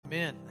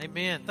Amen.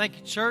 Amen. Thank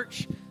you,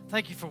 church.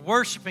 Thank you for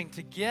worshiping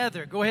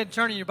together. Go ahead and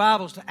turn in your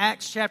Bibles to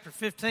Acts chapter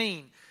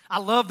 15. I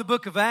love the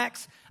book of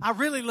Acts. I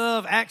really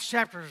love Acts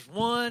chapters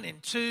 1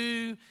 and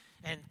 2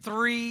 and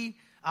 3.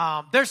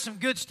 There's some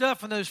good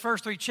stuff in those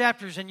first 3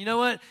 chapters. And you know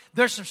what?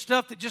 There's some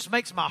stuff that just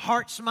makes my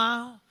heart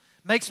smile,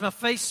 makes my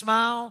face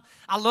smile.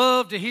 I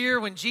love to hear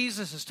when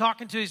Jesus is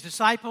talking to his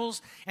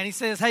disciples and he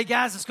says, hey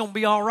guys, it's going to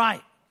be all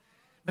right.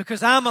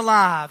 Because I'm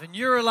alive and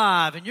you're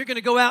alive and you're going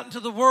to go out into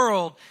the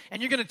world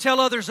and you're going to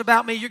tell others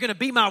about me. You're going to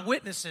be my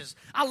witnesses.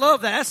 I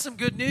love that. That's some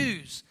good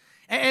news.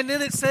 And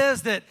then it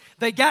says that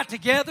they got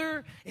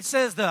together. It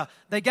says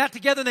they got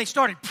together and they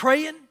started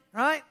praying,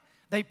 right?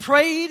 They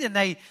prayed and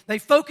they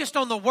focused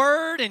on the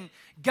Word, and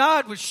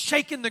God was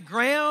shaking the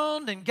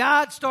ground, and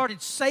God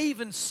started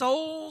saving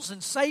souls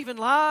and saving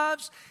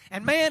lives.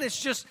 And man,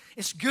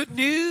 it's good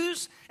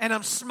news, and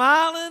I'm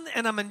smiling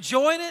and I'm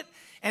enjoying it.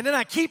 And then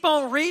I keep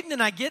on reading,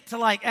 and I get to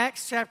like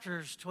Acts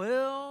chapters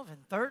 12 and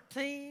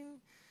 13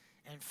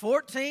 and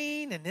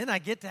 14, and then I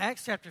get to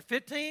Acts chapter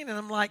 15, and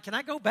I'm like, can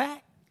I go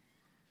back?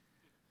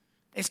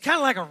 It's kind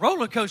of like a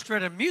roller coaster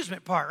at an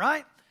amusement park,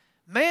 right?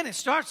 Man, it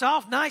starts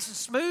off nice and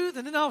smooth,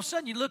 and then all of a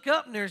sudden you look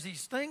up, and there's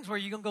these things where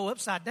you're going to go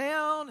upside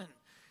down,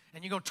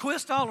 and you're going to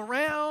twist all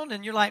around,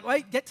 and you're like,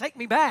 wait, take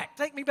me back,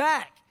 take me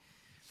back.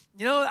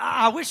 You know,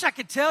 I wish I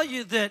could tell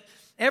you that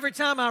every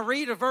time I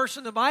read a verse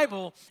in the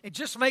Bible, it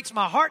just makes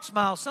my heart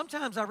smile.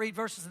 Sometimes I read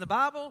verses in the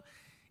Bible,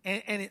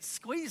 and it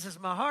squeezes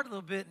my heart a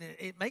little bit, and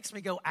it makes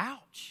me go,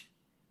 ouch,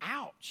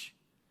 ouch.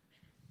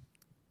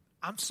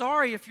 I'm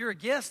sorry if you're a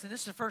guest, and this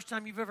is the first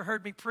time you've ever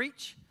heard me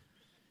preach,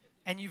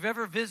 and you've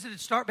ever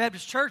visited Start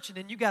Baptist Church, and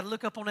then you got to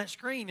look up on that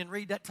screen and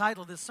read that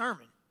title of this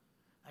sermon,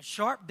 A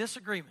Sharp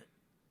Disagreement.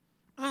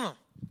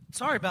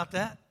 Sorry about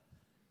that,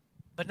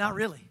 but not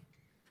really.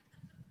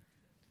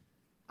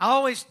 I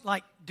always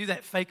do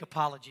that fake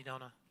apology,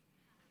 don't I?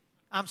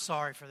 I'm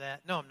sorry for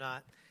that. No, I'm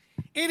not.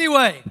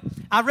 Anyway,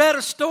 I read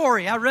a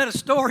story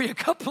a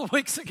couple of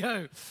weeks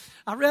ago.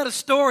 I read a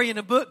story in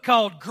a book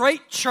called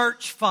Great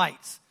Church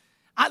Fights.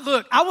 I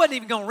wasn't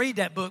even going to read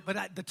that book,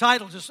 but the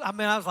title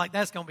I was like,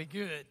 that's going to be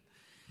good.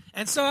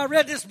 And so I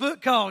read this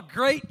book called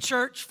Great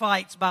Church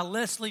Fights by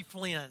Leslie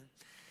Flynn.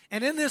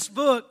 And in this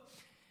book,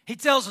 he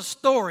tells a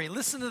story.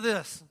 Listen to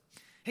this.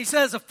 He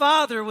says a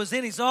father was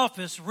in his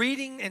office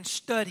reading and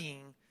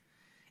studying,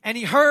 and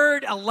he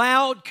heard a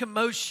loud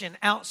commotion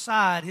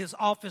outside his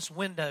office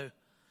window.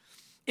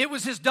 It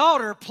was his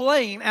daughter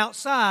playing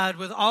outside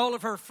with all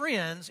of her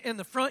friends in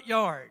the front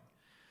yard.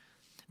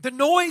 The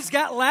noise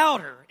got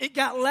louder. It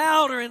got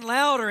louder and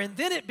louder, and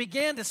then it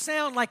began to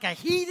sound like a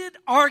heated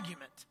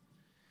argument.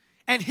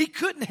 And he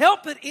couldn't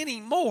help it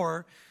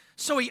anymore,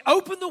 so he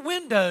opened the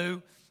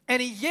window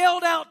and he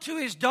yelled out to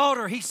his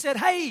daughter. He said,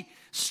 hey,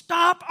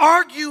 stop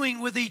arguing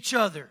with each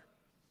other.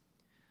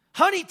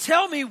 Honey,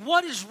 tell me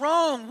what is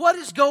wrong? What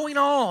is going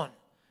on?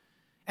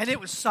 And it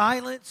was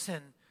silence,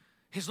 and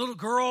his little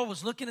girl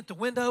was looking at the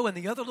window, and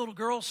the other little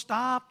girl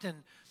stopped,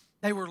 and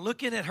they were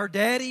looking at her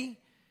daddy.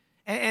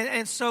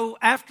 And so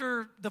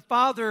after the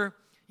father,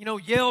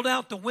 yelled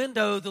out the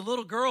window, the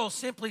little girl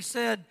simply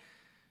said,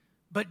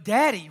 but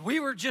Daddy, we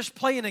were just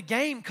playing a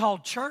game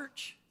called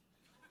church.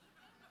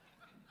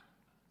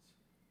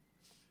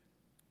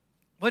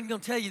 Wasn't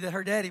going to tell you that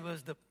her daddy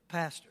was the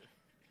pastor.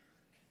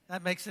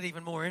 That makes it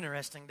even more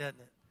interesting, doesn't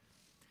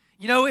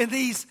it?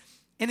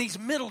 In these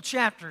middle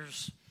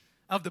chapters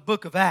of the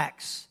book of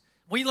Acts,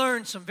 we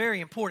learn some very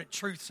important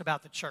truths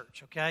about the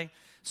church, okay?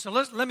 So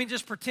let me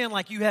just pretend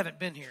like you haven't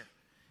been here.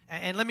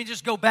 And let me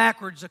just go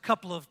backwards a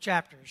couple of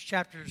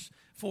chapters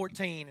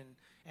 14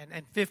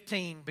 and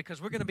 15, because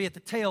we're going to be at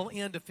the tail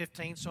end of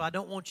 15, so I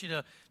don't want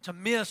you to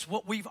miss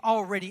what we've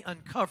already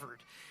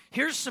uncovered.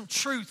 Here's some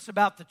truths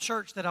about the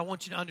church that I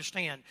want you to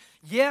understand.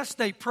 Yes,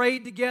 they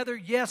prayed together.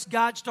 Yes,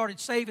 God started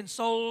saving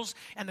souls,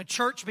 and the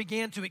church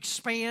began to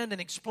expand and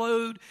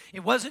explode.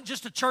 It wasn't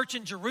just a church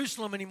in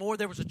Jerusalem anymore.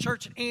 There was a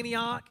church in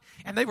Antioch,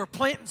 and they were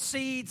planting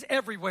seeds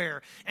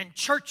everywhere, and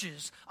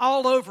churches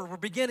all over were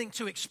beginning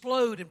to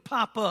explode and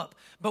pop up.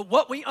 But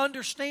what we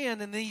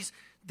understand in these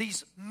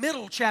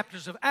middle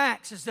chapters of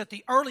Acts is that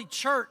the early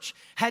church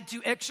had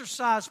to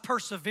exercise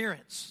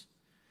perseverance.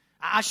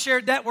 I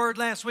shared that word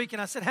last week,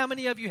 and I said, how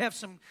many of you have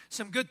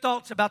some good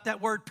thoughts about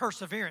that word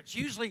perseverance?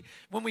 Usually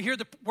when we hear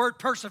the word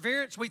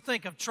perseverance, we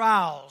think of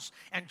trials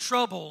and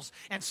troubles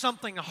and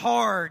something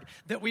hard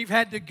that we've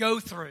had to go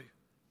through.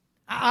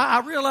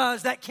 I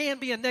realize that can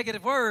be a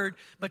negative word,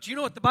 but you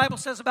know what the Bible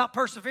says about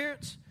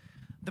perseverance?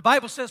 The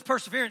Bible says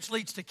perseverance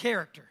leads to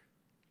character,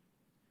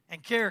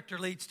 and character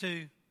leads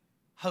to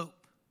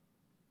hope.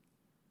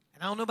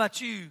 And I don't know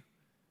about you,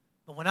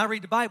 but when I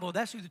read the Bible,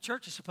 that's who the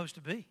church is supposed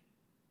to be.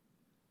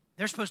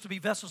 They're supposed to be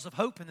vessels of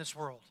hope in this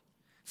world.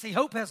 See,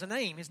 hope has a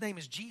name. His name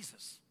is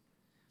Jesus.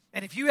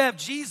 And if you have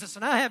Jesus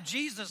and I have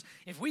Jesus,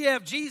 if we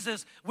have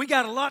Jesus, we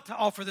got a lot to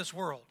offer this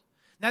world.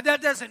 Now,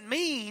 that doesn't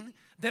mean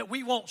that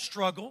we won't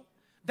struggle.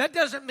 That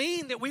doesn't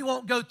mean that we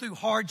won't go through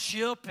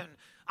hardship and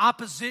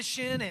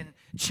opposition and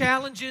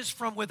challenges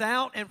from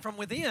without and from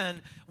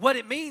within. What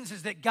it means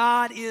is that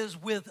God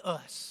is with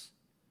us.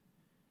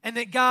 And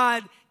that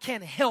God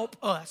can help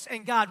us,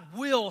 and God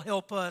will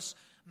help us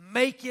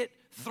make it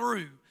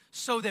through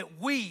so that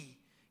we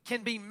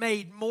can be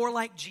made more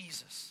like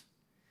Jesus.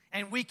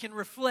 And we can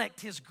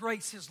reflect His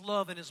grace, His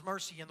love, and His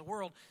mercy in the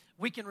world.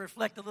 We can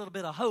reflect a little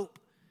bit of hope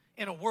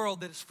in a world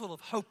that is full of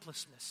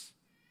hopelessness.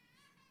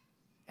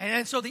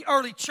 And so the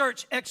early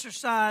church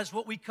exercised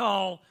what we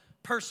call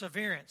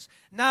perseverance.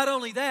 Not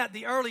only that,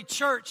 the early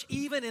church,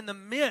 even in the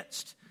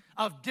midst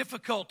of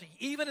difficulty,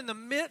 even in the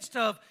midst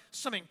of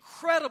some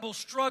incredible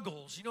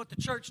struggles, you know what the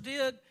church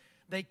did?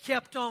 They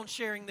kept on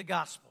sharing the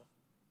gospel.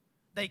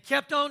 They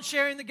kept on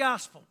sharing the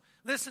gospel.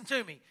 Listen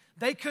to me.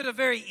 They could have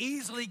very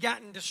easily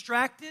gotten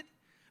distracted.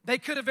 They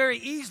could have very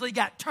easily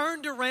got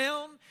turned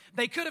around.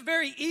 They could have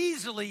very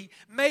easily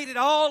made it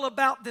all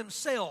about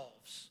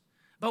themselves.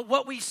 But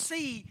what we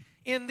see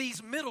in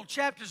these middle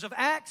chapters of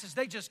Acts is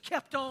they just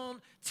kept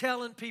on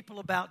telling people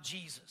about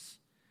Jesus.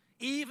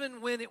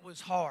 Even when it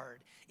was hard.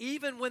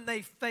 Even when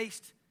they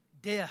faced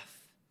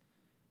death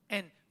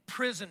and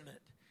imprisonment.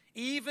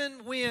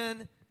 Even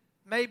when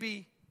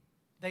maybe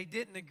they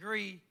didn't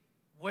agree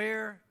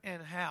where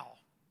and how.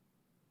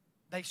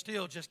 They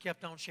still just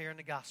kept on sharing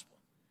the gospel.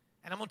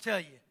 And I'm going to tell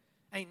you,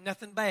 ain't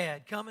nothing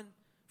bad coming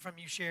from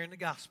you sharing the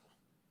gospel.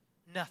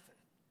 Nothing.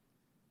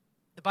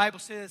 The Bible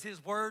says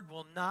His word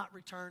will not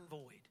return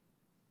void.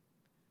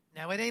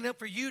 Now, it ain't up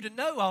for you to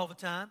know all the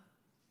time.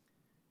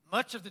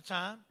 Much of the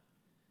time,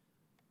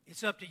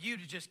 it's up to you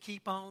to just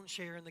keep on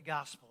sharing the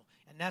gospel.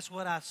 And that's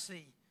what I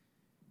see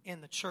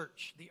in the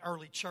church, the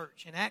early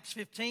church. In Acts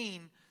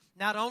 15,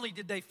 not only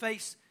did they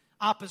face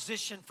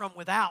opposition from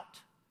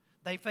without,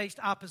 they faced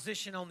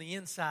opposition on the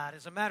inside.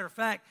 As a matter of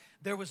fact,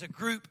 there was a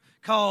group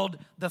called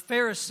the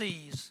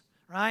Pharisees,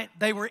 right?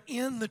 They were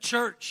in the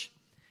church.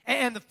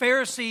 And the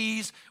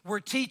Pharisees were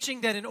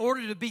teaching that in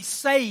order to be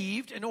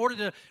saved, in order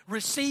to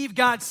receive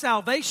God's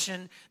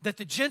salvation, that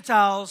the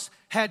Gentiles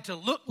had to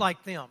look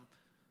like them,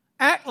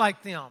 act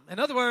like them. In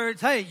other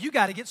words, hey, you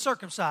got to get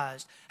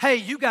circumcised. Hey,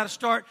 you got to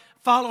start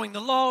following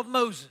the law of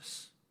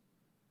Moses.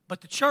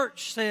 But the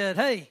church said,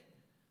 hey,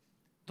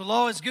 the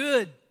law is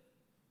good.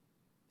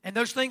 And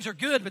those things are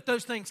good, but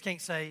those things can't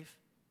save.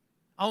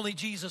 Only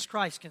Jesus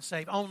Christ can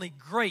save. Only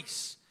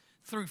grace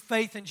through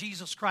faith in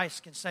Jesus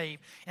Christ can save.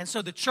 And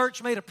so the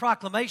church made a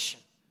proclamation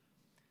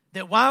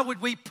that why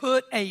would we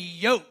put a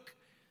yoke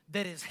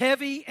that is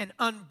heavy and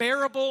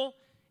unbearable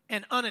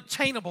and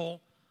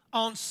unattainable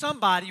on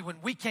somebody when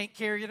we can't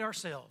carry it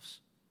ourselves?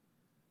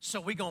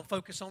 So we're going to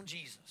focus on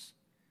Jesus.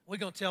 We're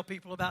going to tell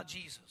people about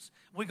Jesus.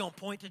 We're going to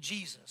point to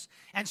Jesus.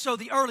 And so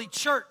the early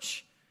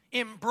church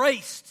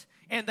embraced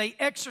and they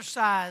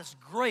exercised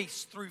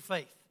grace through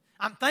faith.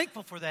 I'm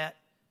thankful for that.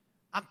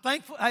 I'm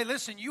thankful. Hey,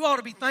 listen, you ought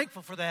to be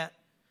thankful for that.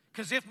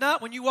 Because if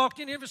not, when you walked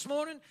in here this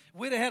morning,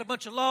 we'd have had a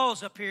bunch of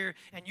laws up here,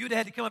 and you'd have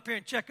had to come up here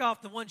and check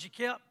off the ones you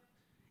kept,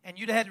 and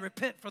you'd have had to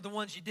repent for the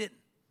ones you didn't.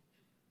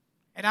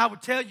 And I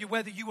would tell you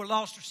whether you were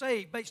lost or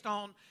saved based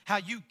on how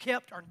you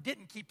kept or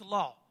didn't keep the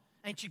law.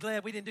 Ain't you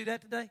glad we didn't do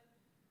that today?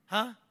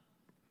 Huh?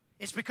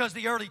 It's because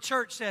the early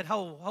church said,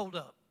 hold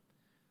up.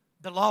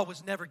 The law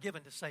was never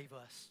given to save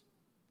us.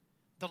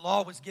 The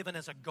law was given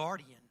as a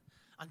guardian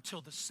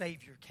until the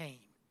Savior came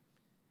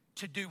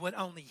to do what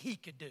only He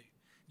could do.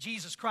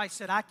 Jesus Christ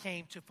said, I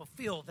came to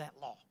fulfill that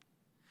law.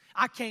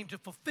 I came to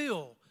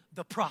fulfill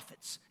the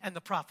prophets and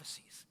the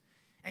prophecies.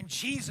 And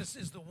Jesus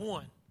is the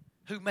one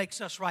who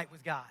makes us right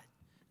with God.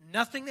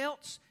 Nothing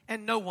else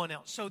and no one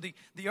else. So the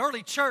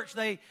early church,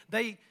 they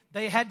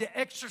had to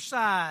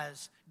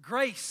exercise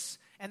grace,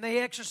 and they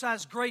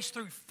exercised grace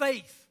through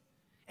faith.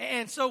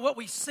 And so what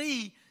we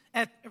see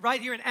right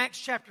here in Acts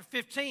chapter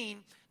 15,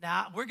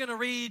 now we're going to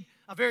read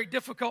a very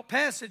difficult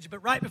passage,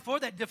 but right before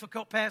that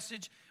difficult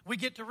passage, we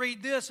get to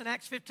read this in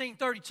Acts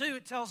 15:32.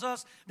 It tells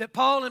us that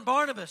Paul and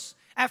Barnabas,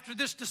 after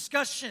this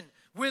discussion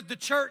with the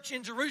church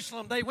in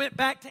Jerusalem, they went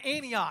back to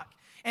Antioch.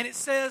 And it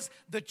says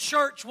the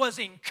church was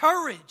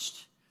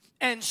encouraged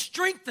and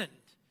strengthened.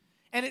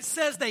 And it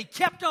says they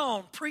kept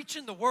on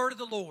preaching the word of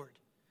the Lord.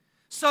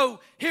 So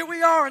here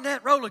we are in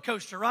that roller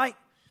coaster, right?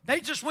 They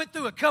just went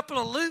through a couple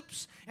of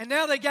loops, and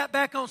now they got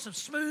back on some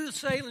smooth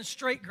sailing,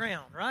 straight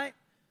ground, right?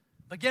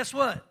 But guess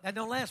what? That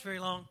don't last very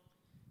long.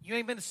 You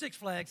ain't been to Six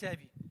Flags, have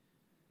you?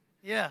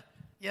 Yeah.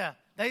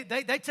 They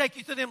take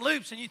you through them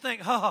loops, and you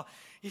think,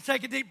 you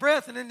take a deep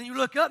breath, and then you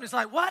look up, and it's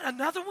like, what,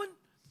 another one?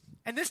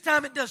 And this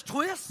time it does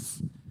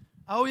twists?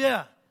 Oh,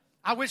 yeah.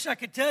 I wish I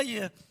could tell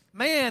you,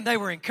 man, they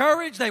were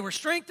encouraged, they were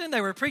strengthened,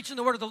 they were preaching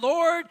the word of the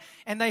Lord,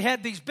 and they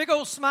had these big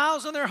old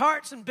smiles on their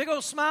hearts and big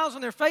old smiles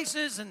on their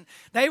faces, and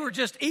they were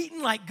just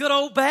eating like good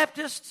old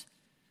Baptists,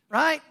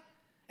 right?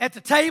 At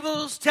the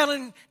tables,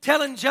 telling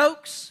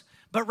jokes.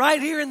 But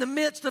right here in the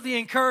midst of the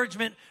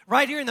encouragement,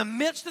 right here in the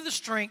midst of the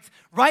strength,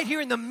 right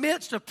here in the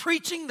midst of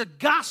preaching the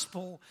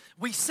gospel,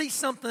 we see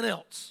something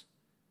else.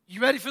 You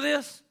ready for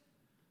this?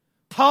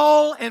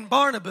 Paul and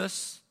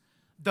Barnabas,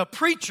 the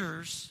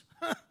preachers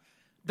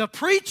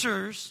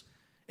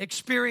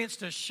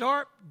experienced a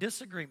sharp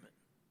disagreement.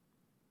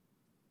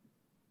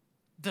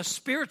 The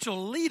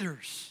spiritual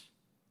leaders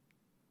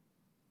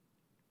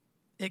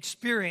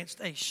experienced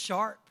a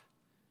sharp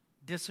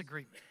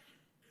disagreement.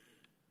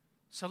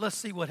 So let's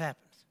see what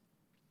happens.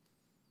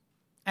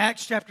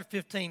 Acts chapter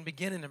 15,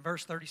 beginning in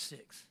verse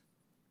 36.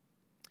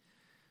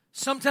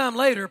 Sometime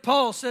later,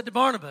 Paul said to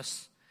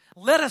Barnabas,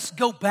 "Let us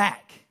go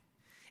back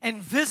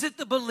and visit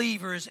the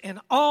believers in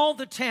all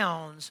the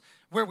towns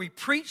where we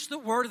preach the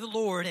word of the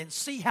Lord and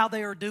see how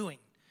they are doing."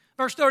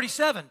 Verse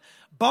 37,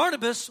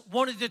 Barnabas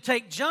wanted to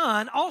take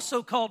John,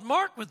 also called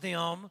Mark, with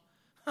them,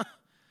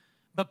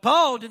 but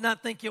Paul did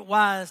not think it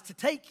wise to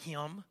take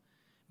him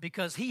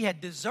because he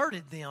had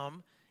deserted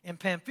them in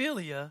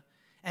Pamphylia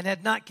and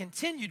had not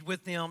continued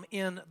with them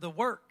in the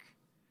work.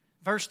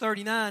 Verse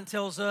 39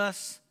 tells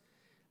us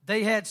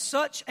they had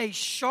such a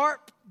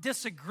sharp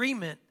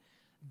disagreement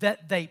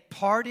that they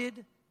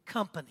parted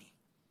company.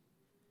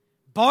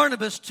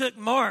 Barnabas took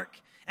Mark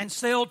and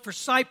sailed for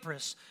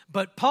Cyprus,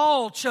 but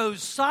Paul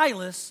chose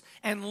Silas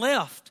and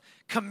left,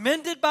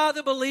 commended by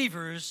the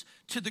believers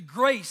to the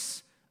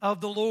grace of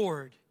the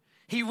Lord.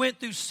 He went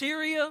through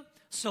Syria,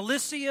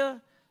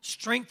 Cilicia,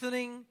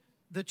 strengthening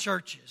the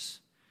churches.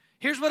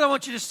 Here's what I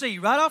want you to see.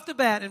 Right off the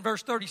bat in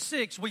verse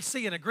 36, we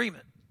see an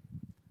agreement.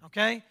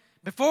 Okay?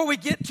 Before we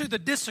get to the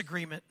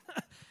disagreement,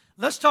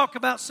 let's talk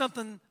about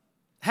something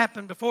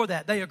happened before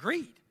that. They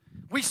agreed.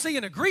 We see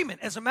an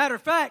agreement. As a matter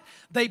of fact,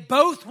 they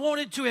both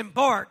wanted to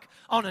embark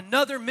on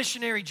another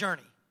missionary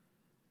journey.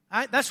 All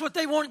right? That's what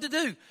they wanted to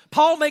do.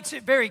 Paul makes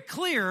it very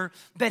clear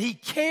that he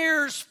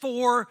cares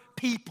for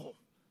people.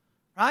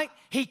 Right?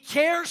 He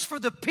cares for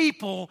the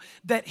people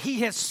that he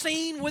has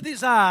seen with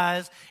his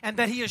eyes and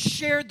that he has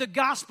shared the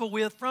gospel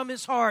with from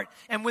his heart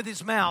and with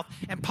his mouth.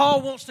 And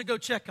Paul wants to go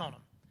check on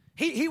them.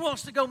 He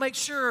wants to go make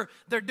sure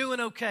they're doing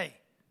okay.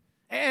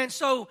 And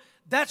so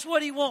that's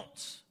what he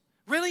wants.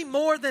 Really,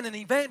 more than an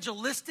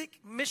evangelistic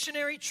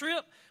missionary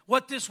trip,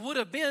 what this would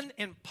have been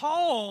in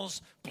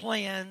Paul's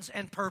plans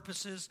and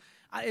purposes,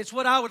 it's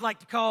what I would like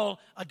to call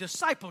a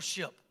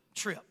discipleship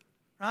trip.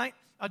 Right?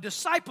 A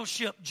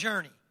discipleship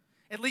journey.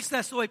 At least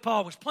that's the way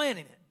Paul was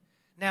planning it.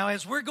 Now,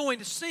 as we're going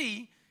to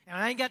see, and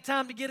I ain't got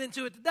time to get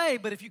into it today,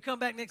 but if you come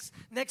back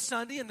next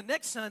Sunday and the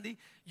next Sunday,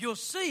 you'll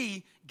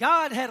see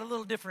God had a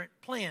little different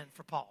plan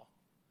for Paul.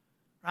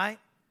 Right?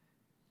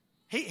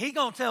 He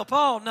going to tell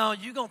Paul, no,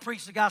 you're going to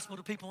preach the gospel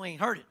to people who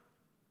ain't heard it.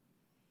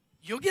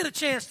 You'll get a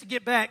chance to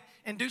get back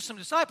and do some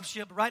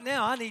discipleship, but right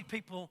now I need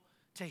people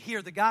to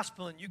hear the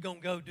gospel, and you're going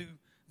to go do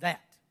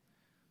that.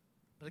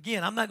 But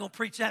again, I'm not going to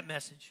preach that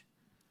message.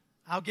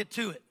 I'll get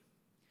to it.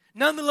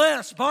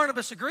 Nonetheless,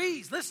 Barnabas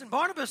agrees. Listen,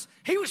 Barnabas,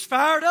 he was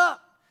fired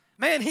up.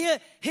 Man,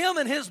 him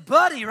and his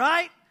buddy,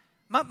 right?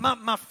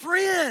 My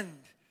friend,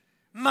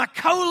 my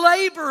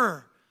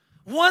co-laborer,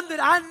 one that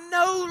I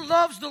know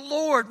loves the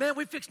Lord. Man,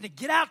 we're fixing to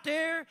get out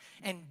there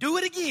and do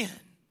it again.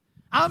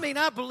 I mean,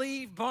 I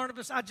believe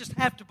Barnabas, I just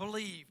have to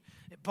believe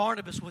that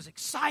Barnabas was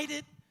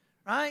excited,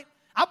 right?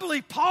 I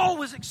believe Paul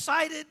was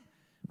excited,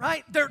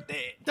 right?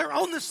 They're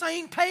on the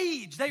same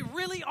page. They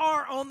really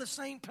are on the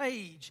same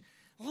page.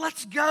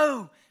 Let's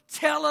go.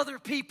 Tell other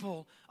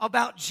people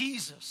about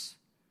Jesus.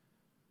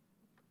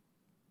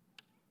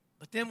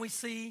 But then we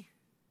see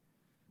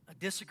a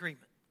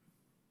disagreement.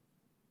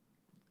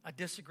 A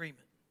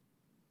disagreement.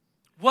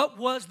 What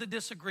was the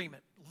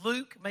disagreement?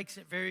 Luke makes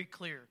it very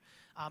clear.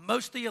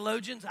 Most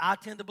theologians, I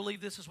tend to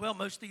believe this as well,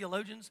 most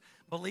theologians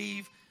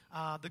believe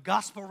the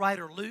gospel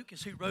writer Luke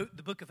is who wrote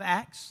the book of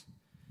Acts.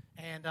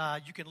 And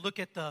you can look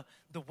at the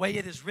way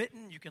it is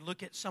written. You can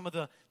look at some of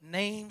the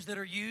names that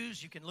are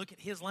used. You can look at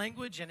his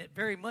language, and it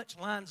very much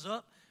lines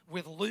up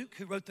with Luke,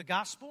 who wrote the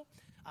gospel.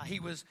 He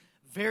was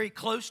very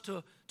close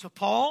to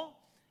Paul.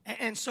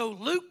 And so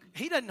Luke,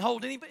 he doesn't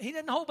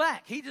hold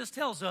back. He just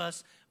tells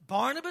us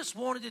Barnabas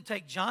wanted to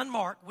take John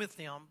Mark with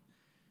them,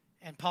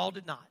 and Paul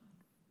did not.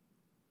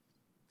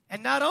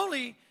 And not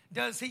only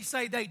does he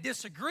say they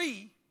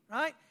disagree,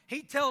 right?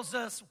 He tells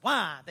us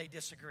why they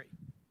disagree.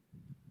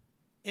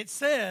 It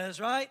says,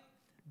 right,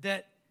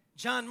 that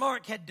John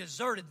Mark had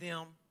deserted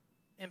them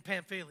in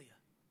Pamphylia.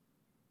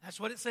 That's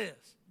what it says.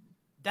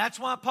 That's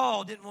why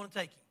Paul didn't want to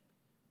take him.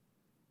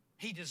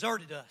 He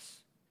deserted us.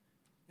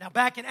 Now,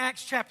 back in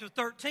Acts chapter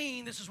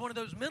 13, this is one of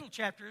those middle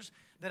chapters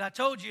that I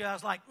told you, I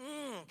was like,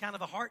 kind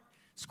of a heart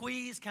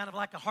squeeze, kind of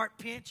like a heart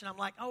pinch. And I'm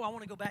like, I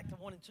want to go back to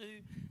 1 and 2.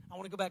 I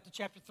want to go back to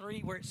chapter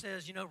 3 where it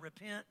says,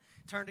 repent,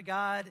 turn to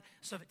God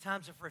so that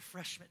times of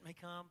refreshment may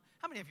come.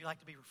 How many of you like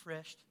to be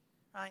refreshed,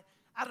 right?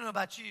 I don't know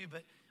about you,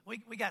 but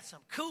we got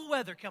some cool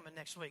weather coming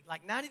next week,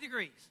 like 90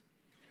 degrees.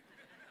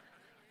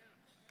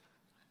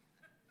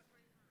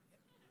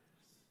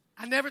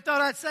 I never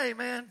thought I'd say,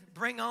 man,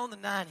 bring on the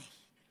 90,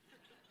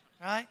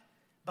 right?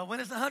 But when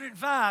it's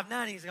 105,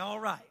 90 is all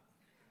right,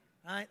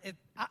 right?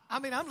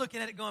 I'm looking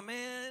at it going,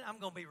 man, I'm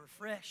going to be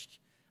refreshed.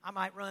 I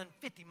might run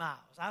 50 miles.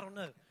 I don't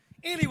know.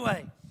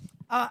 Anyway,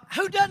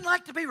 who doesn't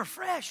like to be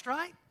refreshed,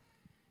 right?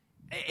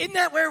 Isn't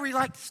that where we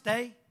like to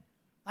stay?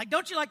 Like,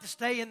 don't you like to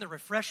stay in the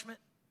refreshment?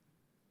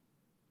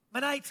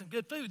 Man, I ate some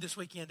good food this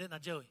weekend, didn't I,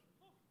 Joey?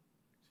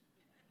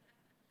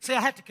 See, I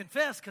have to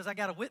confess because I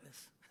got a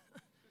witness.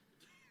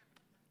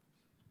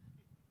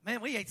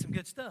 Man, we ate some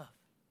good stuff.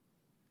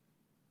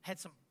 had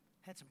some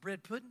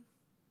bread pudding,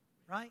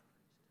 right?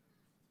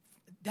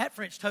 That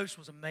French toast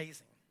was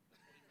amazing.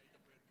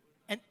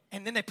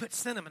 And then they put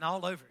cinnamon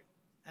all over it.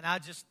 And I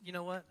just, you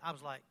know what? I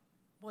was like,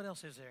 what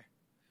else is there?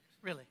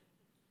 Really?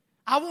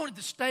 I wanted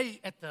to stay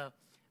at the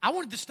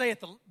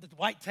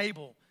white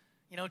table,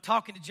 you know,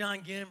 talking to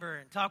John Gimber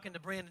and talking to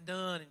Brandon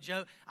Dunn and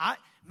Joe.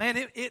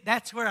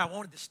 That's where I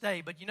wanted to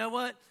stay. But you know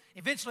what?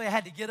 Eventually I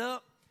had to get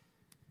up.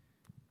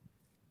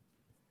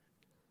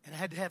 And I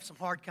had to have some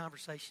hard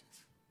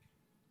conversations.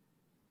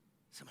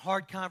 Some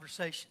hard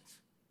conversations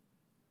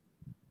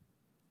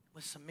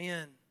with some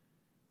men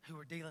who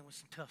were dealing with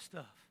some tough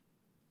stuff.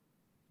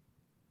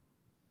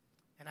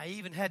 And I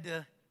even had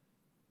to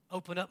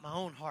open up my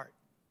own heart.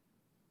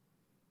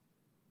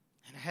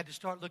 And I had to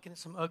start looking at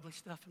some ugly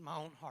stuff in my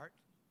own heart.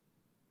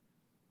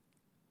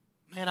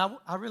 Man,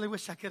 I really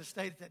wish I could have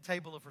stayed at that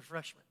table of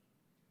refreshment.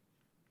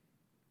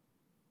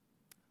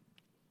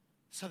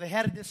 So they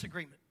had a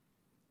disagreement.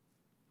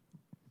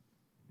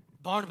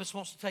 Barnabas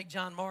wants to take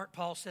John Mark.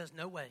 Paul says,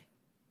 no way.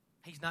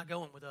 He's not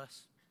going with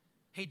us.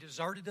 He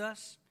deserted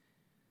us.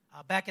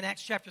 Back in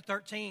Acts chapter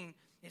 13,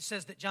 it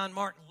says that John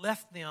Mark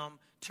left them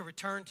to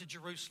return to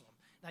Jerusalem.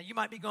 Now, you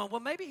might be going, well,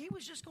 maybe he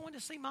was just going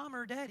to see mama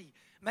or daddy.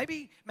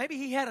 Maybe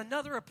he had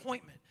another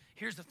appointment.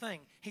 Here's the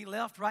thing. He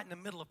left right in the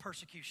middle of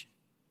persecution.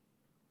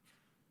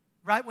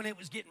 Right when it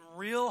was getting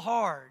real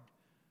hard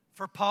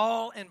for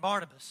Paul and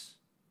Barnabas,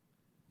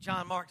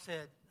 John Mark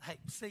said, hey,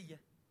 see ya.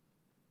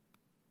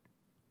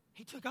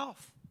 He took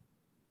off.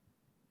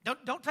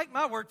 Don't take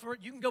my word for it.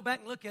 You can go back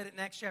and look at it in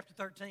Acts chapter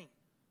 13.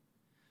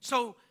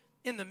 So,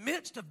 in the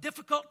midst of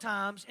difficult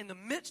times, in the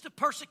midst of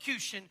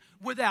persecution,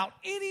 without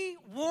any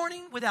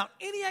warning, without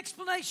any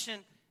explanation,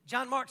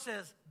 John Mark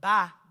says,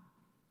 bye,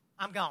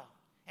 I'm gone.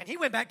 And he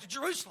went back to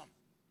Jerusalem.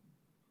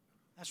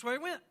 That's where he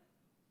went.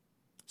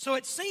 So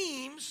it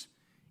seems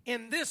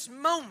in this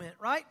moment,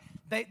 right,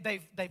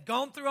 they've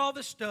gone through all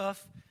this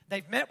stuff.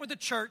 They've met with the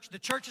church. The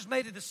church has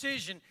made a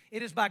decision.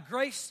 It is by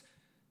grace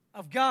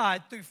of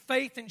God through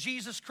faith in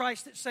Jesus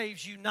Christ that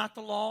saves you, not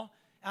the law.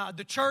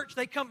 The church,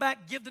 they come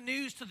back, give the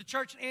news to the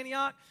church in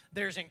Antioch.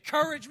 There's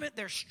encouragement.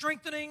 There's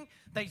strengthening.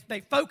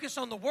 They focus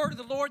on the word of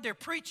the Lord. They're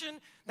preaching.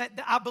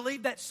 I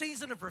believe that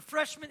season of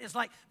refreshment is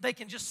like they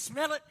can just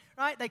smell it,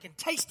 right? They can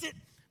taste it.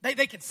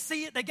 They can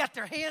see it. They got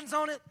their hands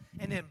on it.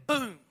 And then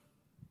boom,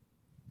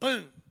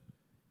 boom.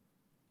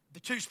 The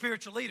two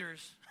spiritual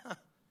leaders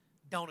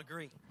don't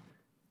agree.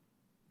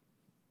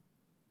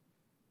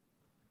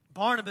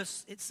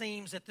 Barnabas, it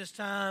seems at this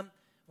time,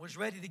 was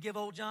ready to give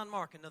old John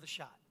Mark another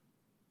shot.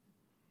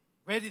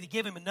 Ready to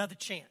give him another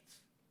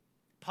chance.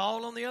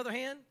 Paul, on the other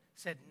hand,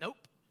 said, nope.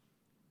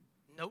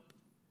 No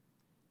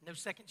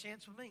second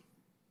chance with me.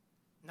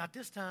 Not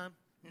this time.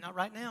 Not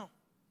right now.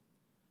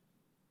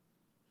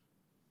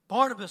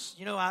 Barnabas,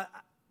 you know,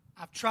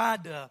 I've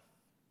tried to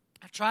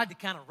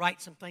kind of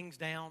write some things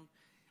down.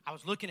 I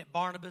was looking at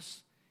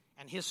Barnabas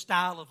and his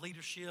style of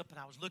leadership, and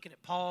I was looking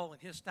at Paul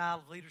and his style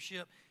of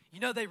leadership.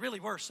 You know, they really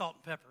were salt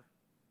and pepper.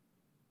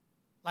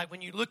 Like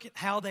when you look at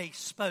how they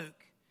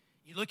spoke,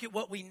 you look at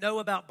what we know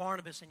about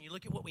Barnabas and you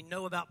look at what we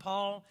know about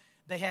Paul,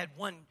 they had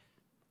one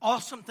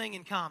awesome thing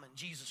in common,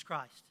 Jesus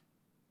Christ.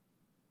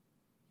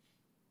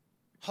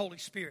 Holy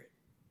Spirit.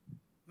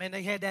 Man,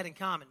 they had that in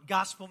common.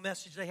 Gospel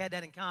message, they had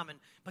that in common.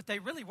 But they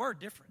really were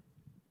different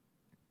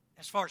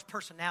as far as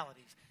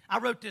personalities. I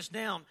wrote this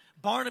down.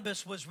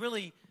 Barnabas was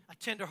really a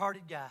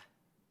tender-hearted guy.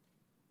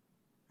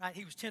 Right?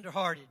 He was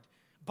tender-hearted.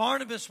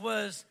 Barnabas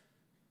was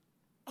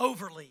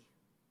overly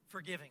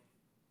forgiving.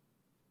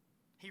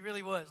 He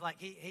really was.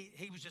 Like,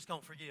 he was just going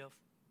to forgive.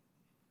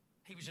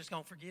 He was just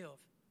going to forgive.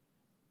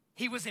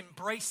 He was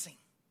embracing,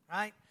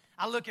 right?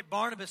 I look at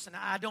Barnabas, and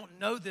I don't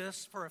know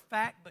this for a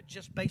fact, but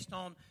just based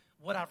on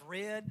what I've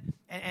read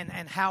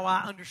and how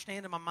I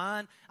understand in my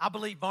mind, I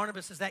believe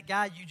Barnabas is that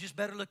guy you just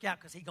better look out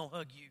because he's going to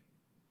hug you,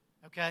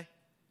 okay?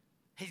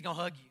 He's going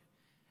to hug you.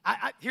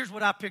 Here's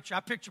what I picture. I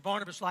picture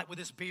Barnabas like with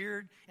this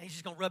beard, and he's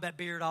just going to rub that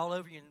beard all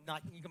over you, and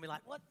like, you're going to be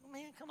like, what,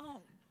 man, come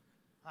on.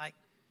 Like,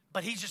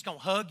 but he's just going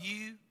to hug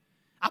you.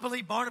 I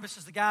believe Barnabas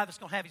is the guy that's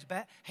going to have his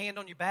hand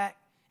on your back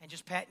and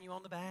just patting you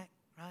on the back,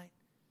 right?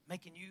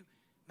 Making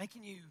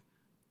you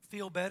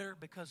feel better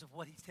because of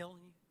what he's telling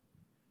you.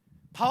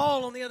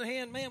 Paul, on the other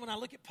hand, man, when I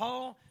look at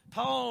Paul,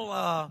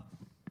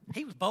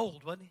 he was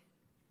bold, wasn't he?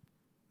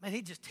 Man,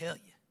 he'd just tell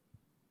you.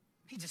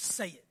 He'd just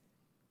say it.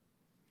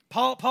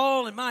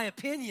 Paul, in my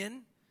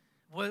opinion,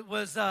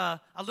 was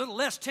a little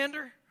less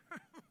tender.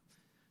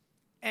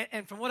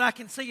 and from what I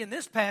can see in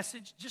this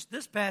passage, just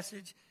this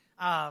passage,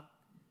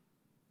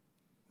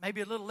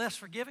 maybe a little less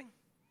forgiving.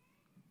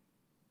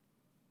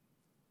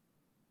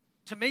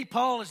 To me,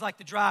 Paul is like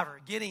the driver.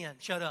 Get in,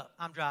 shut up,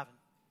 I'm driving.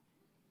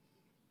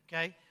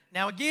 Okay?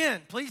 Now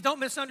again, please don't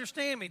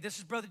misunderstand me. This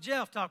is Brother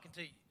Jeff talking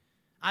to you.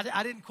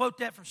 I didn't quote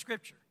that from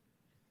Scripture.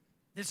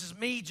 This is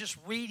me just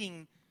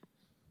reading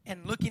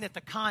and looking at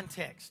the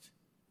context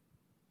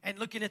and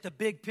looking at the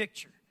big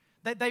picture.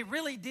 They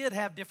really did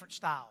have different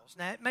styles.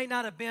 Now, it may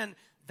not have been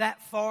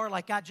that far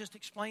like I just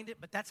explained it,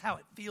 but that's how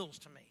it feels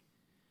to me.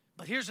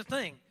 But here's the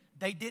thing.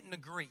 They didn't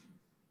agree.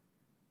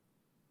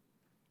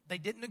 They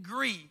didn't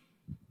agree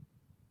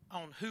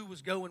on who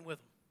was going with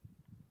them.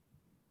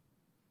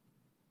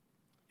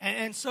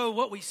 And so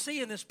what we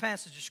see in this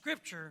passage of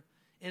Scripture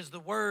is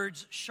the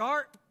words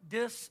sharp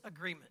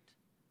disagreement.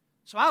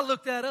 So I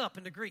looked that up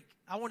in the Greek.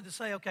 I wanted to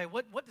say, okay,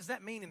 what does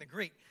that mean in the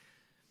Greek?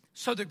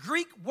 So the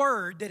Greek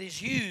word that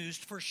is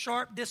used for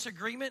sharp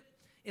disagreement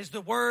is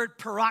the word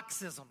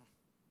paroxysm.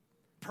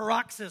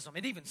 Paroxysm.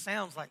 It even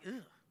sounds like,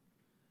 ugh.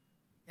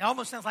 It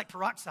almost sounds like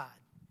peroxide.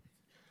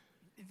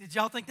 Did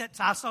y'all think that?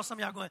 I saw some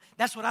of y'all going,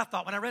 that's what I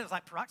thought. When I read it, it was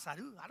like peroxide.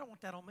 Ooh, I don't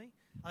want that on me.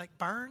 Like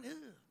burn, ugh.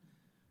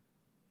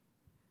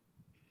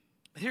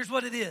 But here's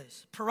what it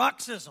is.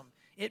 Paroxysm.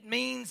 It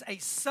means a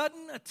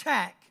sudden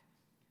attack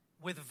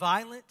with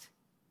violent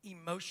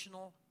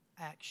emotional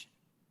action.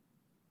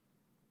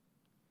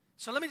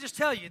 So let me just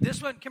tell you,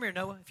 this one, come here,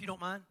 Noah, if you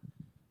don't mind.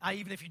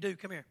 Even if you do,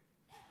 come here.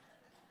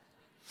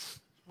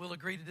 We'll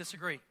agree to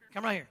disagree.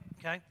 Come right here,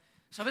 okay?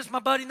 So this is my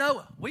buddy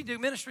Noah. We do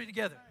ministry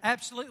together.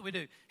 Absolutely we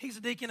do. He's a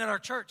deacon at our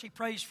church. He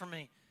prays for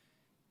me.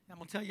 I'm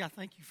going to tell you I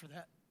thank you for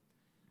that.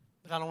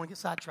 But I don't want to get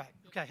sidetracked.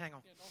 Okay, hang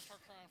on. Don't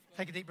start crying for that.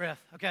 Take a deep breath.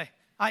 Okay.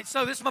 All right,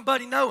 so this is my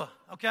buddy Noah,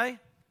 okay?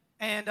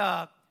 And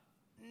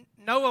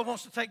Noah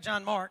wants to take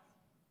John Mark.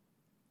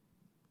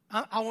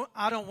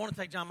 I don't want to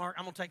take John Mark.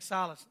 I'm going to take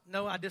Silas.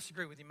 No, I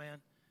disagree with you, man.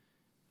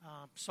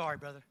 Sorry,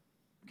 brother.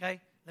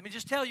 Okay? Let me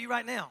just tell you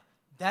right now,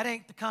 that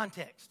ain't the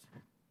context.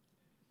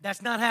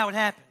 That's not how it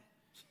happened.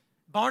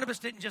 Barnabas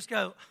didn't just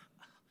go,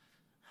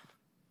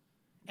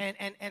 and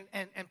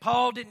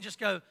Paul didn't just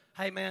go,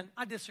 hey, man,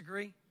 I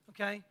disagree,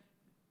 okay?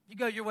 You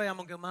go your way, I'm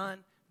going to go mine.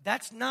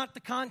 That's not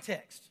the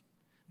context.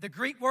 The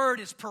Greek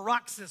word is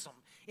paroxysm.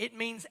 It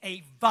means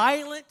a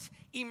violent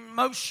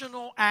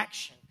emotional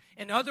action.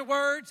 In other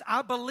words,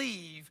 I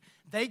believe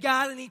they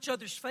got in each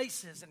other's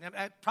faces, and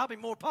probably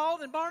more Paul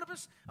than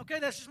Barnabas. Okay,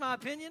 that's just my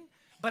opinion.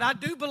 But I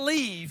do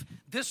believe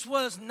this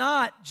was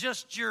not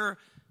just we're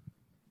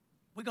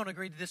going to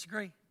agree to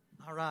disagree.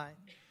 All right.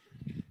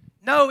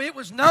 No, it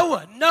was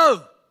Noah.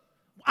 No,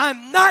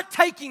 I'm not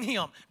taking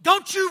him.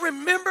 Don't you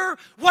remember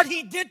what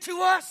he did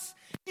to us?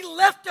 He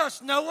left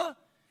us, Noah.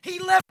 He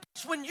left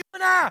us when you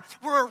and I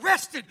were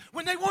arrested,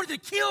 when they wanted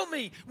to kill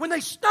me, when they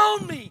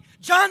stoned me.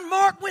 John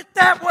Mark went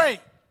that way.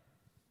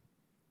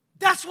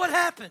 That's what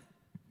happened.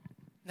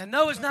 Now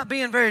Noah's not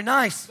being very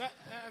nice.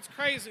 That's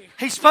crazy.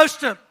 He's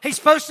supposed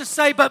to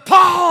say, but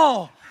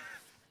Paul.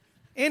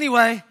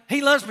 Anyway,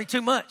 he loves me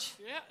too much.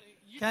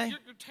 Yeah, you're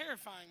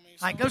terrifying me.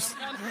 So All right, go.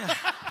 Yeah.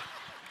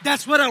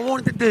 That's what I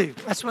wanted to do.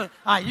 All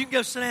right, you can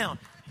go sit down.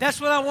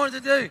 That's what I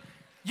wanted to do.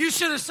 You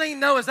should have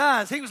seen Noah's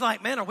eyes. He was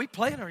like, man, are we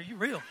playing or are you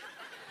real?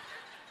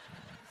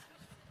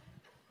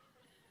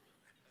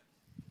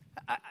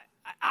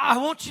 I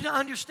want you to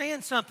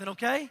understand something,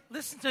 okay?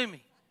 Listen to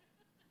me.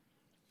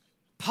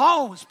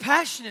 Paul was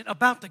passionate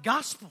about the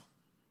gospel.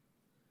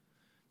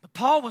 But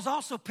Paul was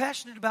also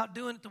passionate about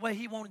doing it the way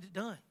he wanted it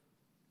done.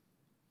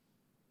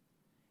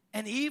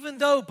 And even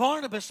though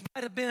Barnabas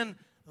might have been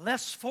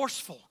less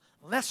forceful,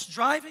 less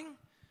driving,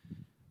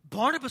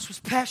 Barnabas was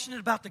passionate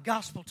about the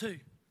gospel too.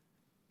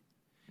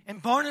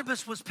 And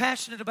Barnabas was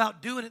passionate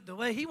about doing it the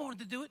way he wanted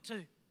to do it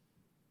too.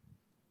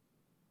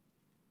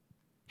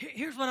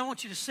 Here's what I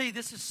want you to see.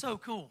 This is so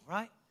cool,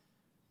 right?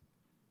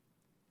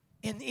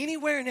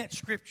 Anywhere in that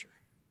scripture,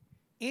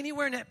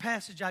 anywhere in that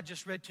passage I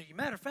just read to you.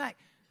 Matter of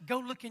fact, go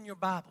look in your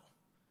Bible.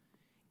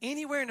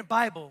 Anywhere in the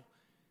Bible,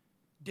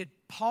 did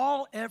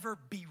Paul ever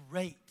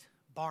berate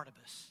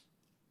Barnabas?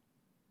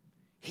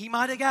 He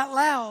might have got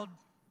loud.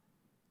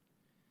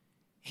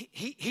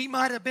 He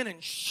might have been in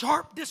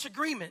sharp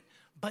disagreement,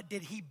 but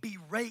did he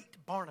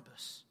berate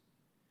Barnabas?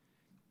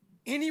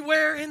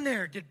 Anywhere in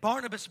there, did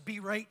Barnabas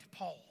berate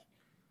Paul?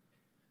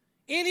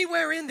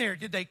 Anywhere in there,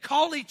 did they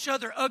call each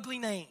other ugly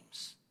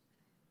names?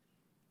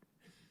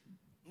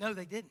 No,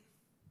 they didn't.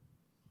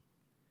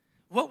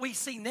 What we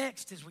see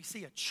next is we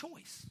see a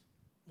choice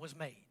was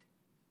made,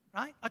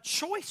 right? A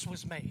choice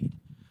was made.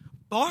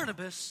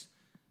 Barnabas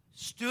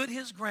stood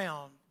his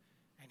ground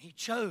and he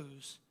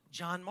chose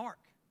John Mark.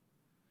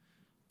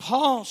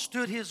 Paul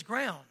stood his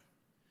ground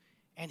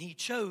and he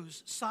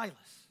chose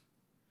Silas.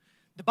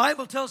 The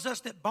Bible tells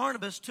us that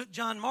Barnabas took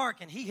John Mark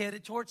and he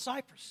headed toward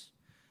Cyprus.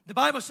 The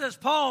Bible says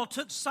Paul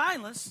took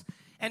Silas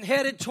and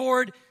headed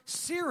toward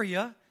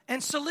Syria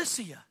and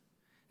Cilicia.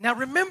 Now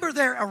remember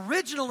their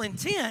original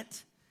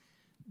intent,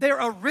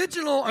 their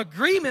original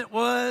agreement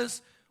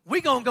was,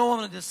 we're going to go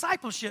on a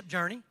discipleship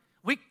journey.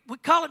 We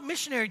call it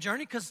missionary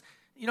journey because,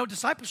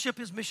 discipleship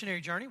is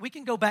missionary journey. We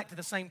can go back to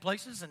the same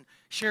places and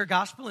share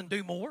gospel and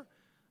do more.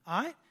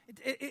 All right?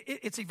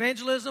 It's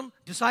evangelism,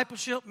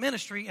 discipleship,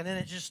 ministry, and then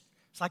it's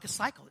like a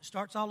cycle. It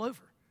starts all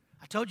over.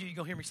 I told you you're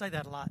going to hear me say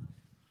that a lot.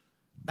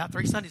 About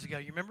 3 Sundays ago,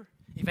 you remember?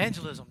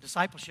 Evangelism,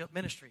 discipleship,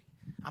 ministry.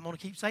 I'm going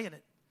to keep saying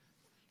it.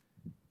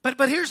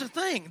 But here's the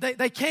thing.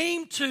 They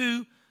came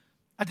to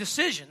a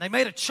decision. They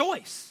made a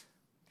choice.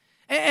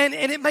 And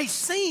it may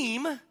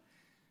seem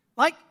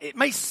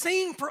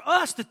for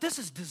us that this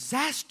is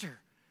disaster,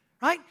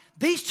 right?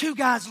 These two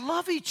guys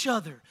love each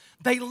other.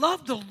 They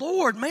love the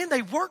Lord. Man,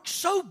 they work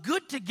so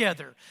good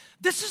together.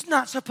 This is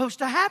not supposed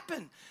to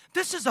happen.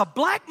 This is a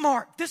black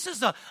mark. This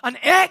is an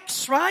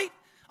X, right?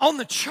 On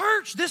the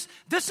church. This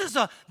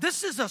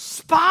is a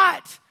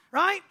spot,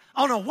 right?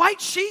 On a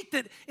white sheet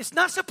that it's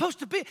not supposed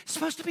to be. It's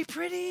supposed to be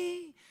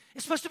pretty.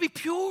 It's supposed to be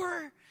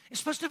pure. It's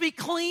supposed to be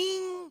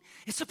clean.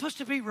 It's supposed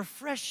to be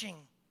refreshing.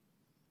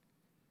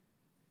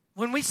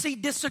 When we see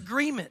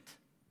disagreement,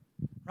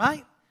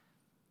 right?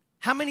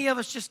 How many of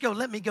us just go,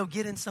 let me go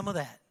get in some of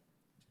that?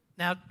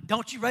 Now,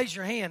 don't you raise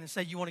your hand and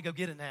say you want to go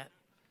get in that,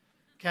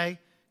 okay?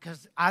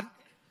 Because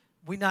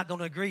we're not going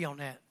to agree on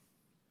that.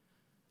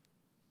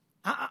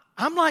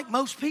 I'm like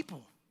most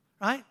people,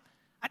 right?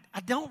 I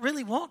don't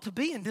really want to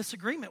be in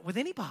disagreement with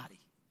anybody.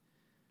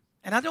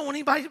 And I don't want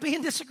anybody to be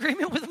in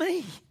disagreement with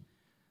me.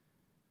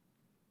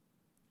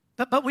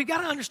 But we've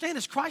got to understand,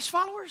 as Christ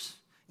followers,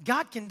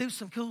 God can do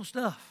some cool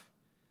stuff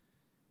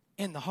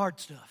in the hard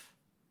stuff.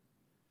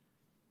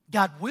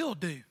 God will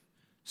do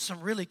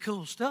some really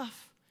cool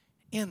stuff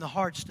in the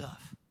hard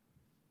stuff.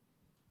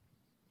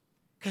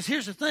 Because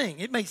here's the thing.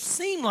 It may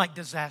seem like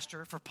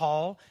disaster for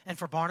Paul and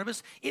for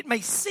Barnabas. It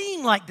may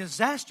seem like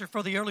disaster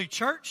for the early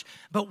church.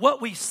 But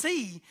what we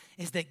see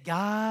is that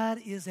God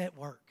is at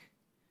work.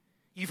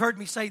 You've heard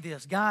me say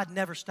this. God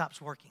never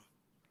stops working.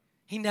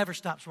 He never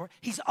stops working.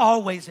 He's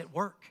always at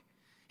work.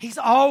 He's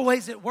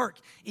always at work.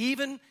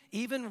 Even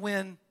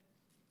when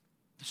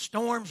the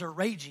storms are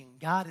raging,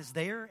 God is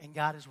there and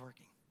God is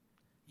working.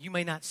 You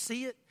may not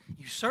see it.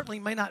 You certainly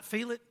may not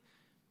feel it.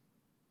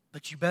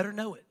 But you better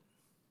know it.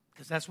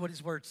 Because that's what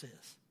His Word says.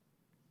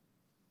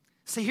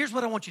 See, here's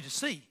what I want you to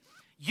see.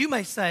 You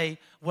may say,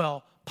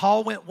 well,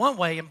 Paul went one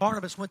way and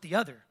Barnabas went the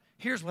other.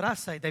 Here's what I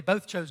say. They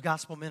both chose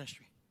gospel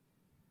ministry.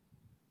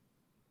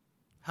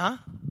 Huh?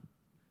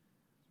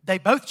 They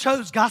both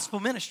chose gospel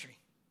ministry.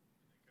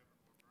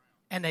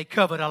 And they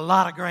covered a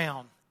lot of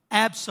ground.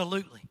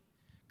 Absolutely.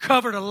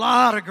 Covered a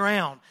lot of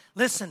ground.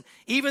 Listen,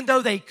 even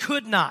though they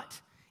could not,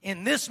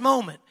 in this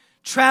moment,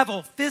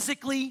 travel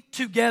physically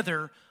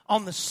together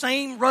on the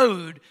same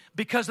road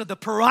because of the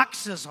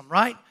paroxysm,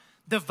 right?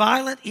 The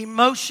violent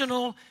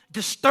emotional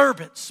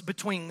disturbance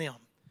between them.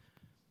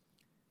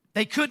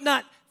 They could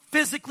not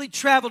physically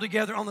travel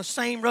together on the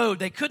same road.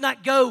 They could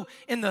not go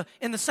in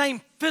the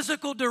same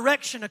physical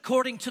direction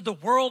according to the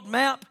world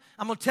map.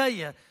 I'm going to tell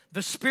you,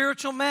 the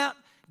spiritual map,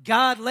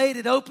 God laid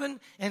it open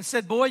and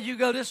said, boy, you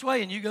go this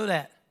way and you go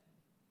that.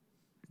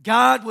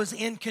 God was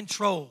in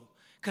control.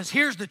 Because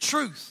here's the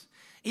truth.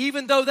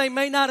 Even though they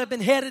may not have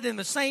been headed in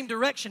the same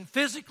direction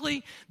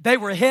physically, they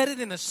were headed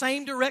in the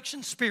same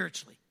direction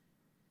spiritually.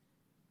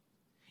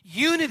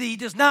 Unity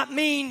does not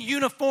mean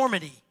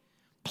uniformity.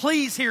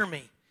 Please hear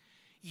me.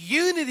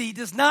 Unity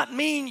does not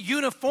mean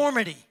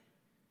uniformity.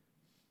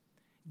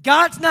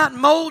 God's not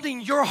molding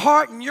your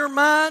heart and your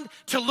mind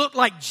to look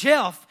like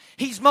Jeff.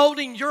 He's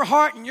molding your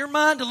heart and your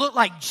mind to look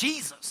like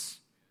Jesus.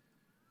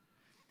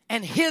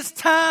 And His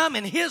time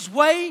and His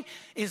way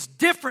is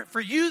different for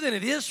you than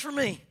it is for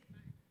me.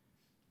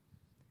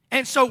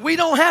 And so we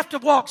don't have to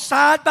walk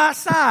side by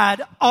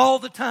side all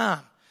the time.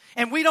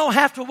 And we don't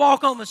have to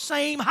walk on the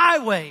same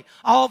highway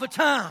all the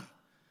time.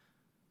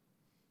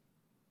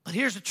 But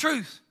here's the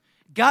truth.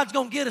 God's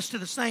going to get us to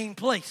the same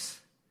place.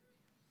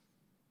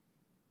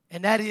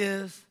 And that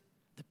is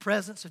the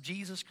presence of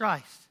Jesus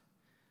Christ.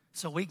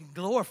 So we can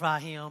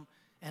glorify Him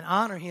and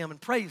honor Him and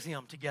praise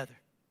Him together.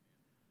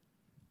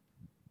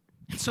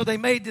 And so they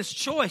made this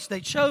choice.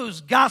 They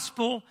chose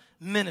gospel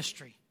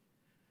ministry.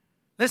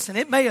 Listen,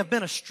 it may have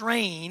been a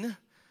strain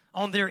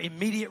on their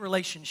immediate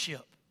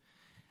relationship.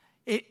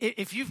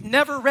 If you've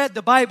never read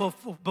the Bible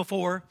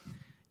before,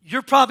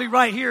 you're probably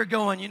right here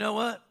going, you know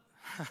what?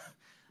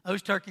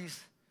 Those turkeys,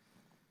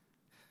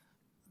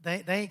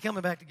 they ain't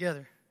coming back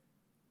together.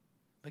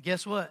 But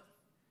guess what?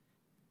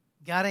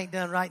 God ain't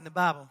done right in the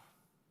Bible.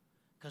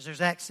 Because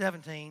there's Acts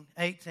 17,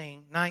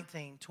 18,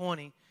 19,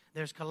 20.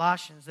 There's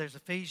Colossians, there's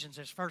Ephesians,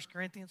 there's 1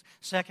 Corinthians,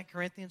 2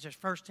 Corinthians, there's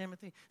 1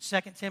 Timothy, 2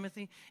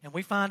 Timothy. And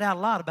we find out a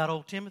lot about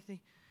old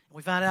Timothy. And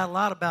we find out a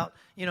lot about,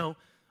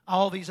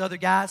 all these other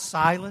guys,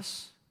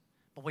 Silas.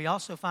 But we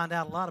also find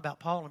out a lot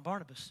about Paul and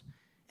Barnabas.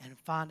 And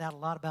find out a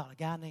lot about a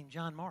guy named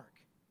John Mark.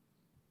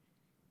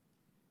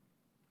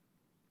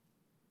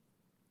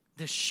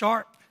 This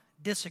sharp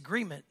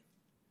disagreement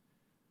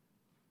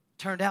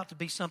turned out to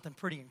be something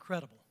pretty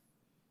incredible.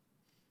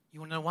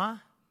 You want to know why?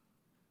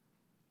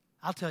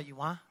 I'll tell you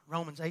why.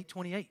 Romans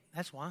 8:28.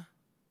 That's why.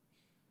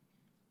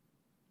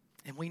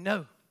 And we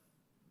know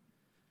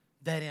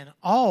that in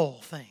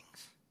all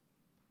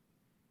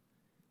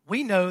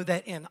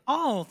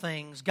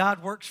things,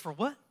 God works for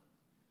what?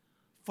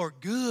 For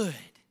good.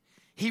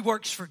 He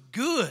works for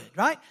good,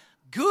 right?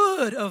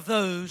 Good of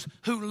those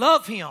who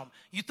love Him.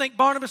 You think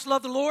Barnabas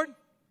loved the Lord?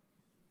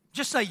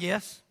 Just say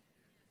yes.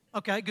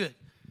 Okay, good.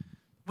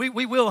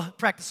 We will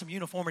practice some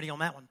uniformity on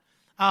that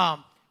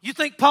one. You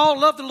think Paul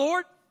loved the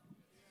Lord?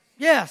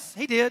 Yes,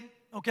 he did,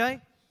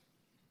 okay?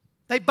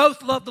 They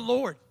both loved the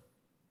Lord.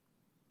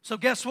 So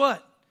guess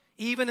what?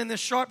 Even in this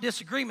sharp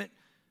disagreement,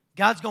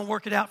 God's going to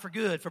work it out for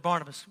good for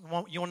Barnabas. You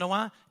want to know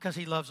why? Because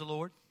he loves the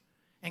Lord.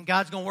 And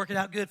God's going to work it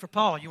out good for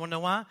Paul. You want to know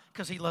why?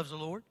 Because he loves the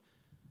Lord.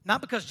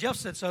 Not because Jeff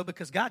said so,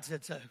 because God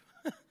said so.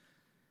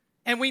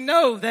 And we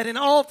know that in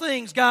all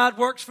things God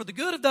works for the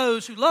good of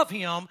those who love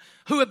Him,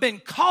 who have been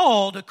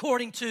called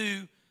according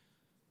to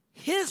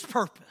His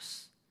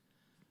purpose.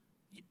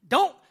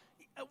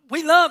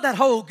 We love that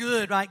whole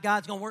good, right?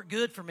 God's going to work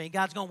good for me.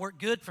 God's going to work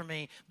good for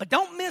me. But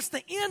don't miss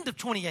the end of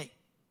 28,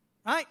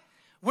 right?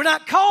 We're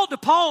not called to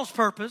Paul's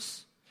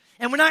purpose,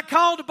 and we're not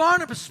called to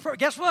Barnabas' purpose.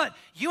 Guess what?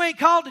 You ain't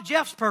called to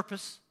Jeff's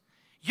purpose.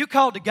 You're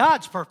called to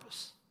God's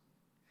purpose.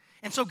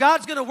 And so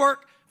God's going to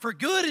work for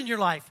good in your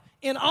life,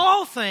 in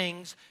all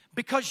things,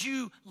 because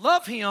you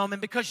love Him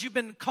and because you've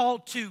been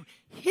called to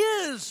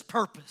His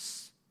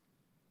purpose.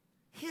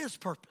 His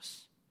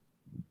purpose.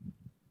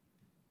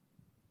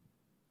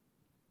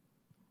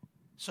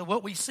 So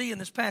what we see in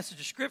this passage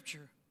of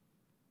Scripture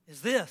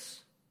is this.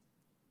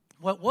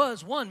 What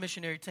was one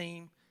missionary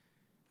team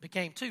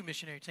became two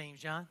missionary teams,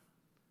 John,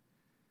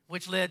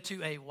 which led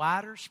to a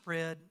wider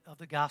spread of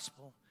the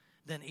gospel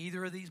than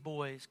either of these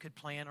boys could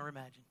plan or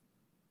imagine.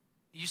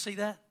 Do you see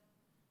that?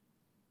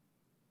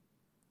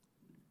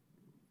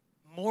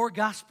 More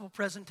gospel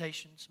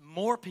presentations,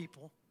 more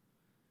people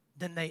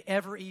than they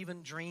ever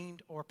even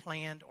dreamed or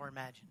planned or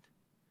imagined.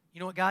 You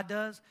know what God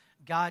does?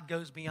 God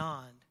goes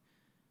beyond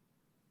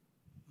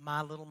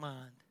my little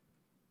mind.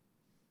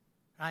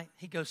 Right?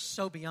 He goes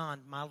so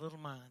beyond my little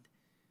mind.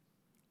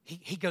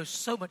 He goes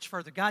so much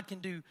further. God can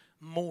do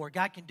more.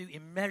 God can do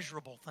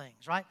immeasurable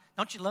things, right?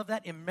 Don't you love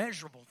that?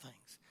 Immeasurable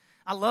things.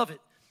 I love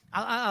it.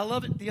 I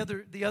love it the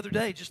other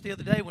day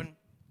when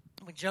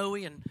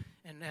Joey and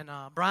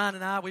Brian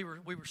and I we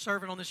were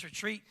serving on this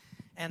retreat,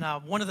 and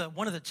one of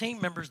the team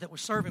members that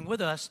was serving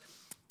with us,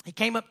 he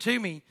came up to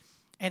me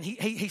and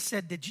he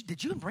said,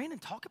 "Did you and Brandon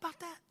talk about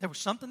that? There was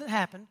something that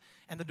happened."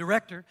 And the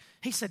director,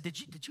 he said, "Did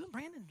you and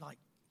Brandon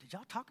did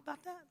y'all talk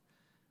about that?"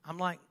 I'm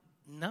like,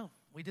 "No,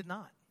 we did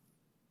not."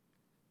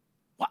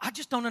 "Well, I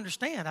just don't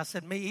understand." I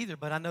said, "Me either,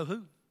 but I know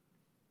who."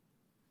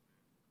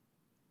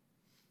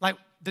 Like,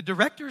 the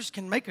directors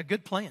can make a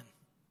good plan.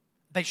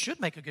 They should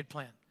make a good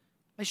plan.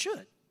 They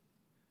should.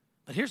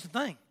 But here's the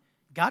thing.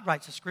 God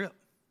writes the script.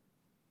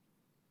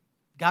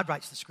 God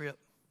writes the script.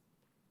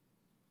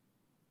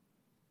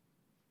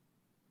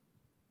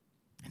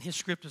 And His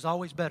script is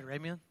always better.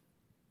 Amen?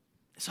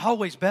 It's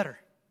always better.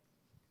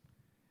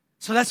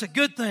 So that's a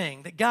good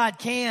thing that God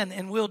can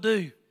and will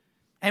do.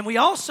 And we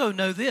also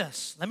know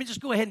this. Let me just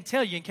go ahead and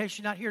tell you in case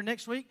you're not here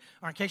next week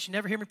or in case you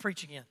never hear me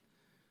preach again.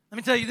 Let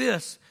me tell you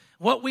this.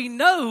 What we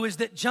know is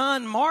that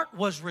John Mark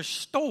was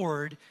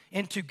restored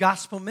into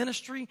gospel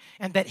ministry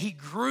and that he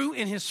grew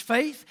in his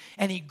faith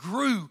and he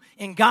grew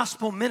in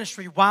gospel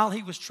ministry while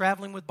he was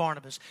traveling with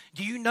Barnabas.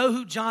 Do you know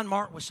who John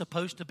Mark was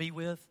supposed to be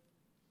with?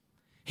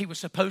 He was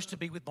supposed to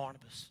be with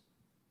Barnabas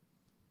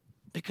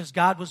because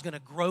God was going to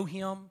grow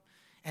him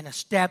and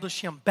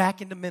establish him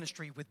back into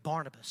ministry with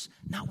Barnabas,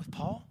 not with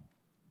Paul.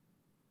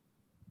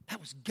 That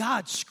was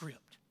God's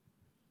script.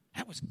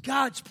 That was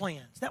God's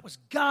plans. That was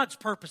God's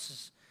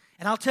purposes.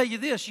 And I'll tell you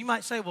this, you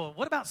might say, well,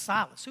 what about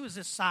Silas? Who is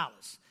this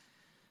Silas?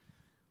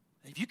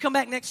 If you come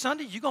back next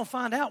Sunday, you're going to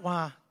find out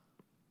why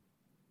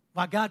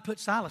God put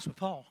Silas with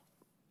Paul.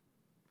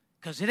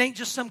 Because it ain't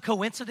just some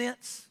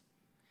coincidence.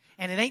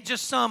 And it ain't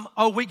just some,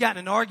 we got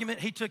in an argument,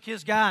 he took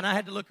his guy, and I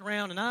had to look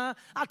around, and I'll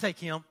take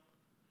him.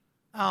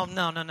 Oh,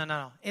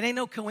 no. It ain't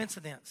no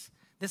coincidence.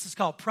 This is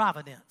called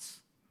providence.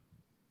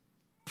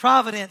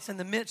 Providence in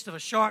the midst of a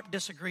sharp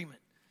disagreement.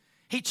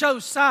 He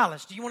chose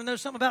Silas. Do you want to know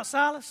something about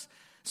Silas?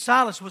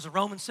 Silas was a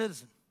Roman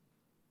citizen.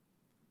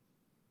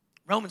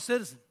 Roman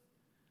citizen.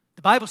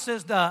 The Bible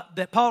says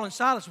that Paul and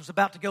Silas was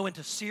about to go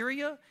into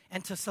Syria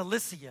and to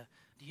Cilicia.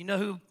 Do you know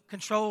who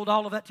controlled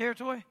all of that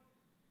territory?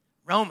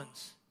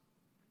 Romans.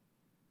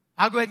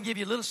 I'll go ahead and give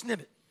you a little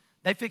snippet.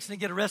 They're fixing to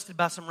get arrested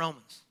by some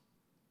Romans.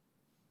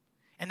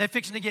 And they're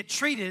fixing to get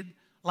treated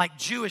like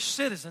Jewish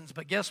citizens.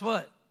 But guess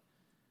what?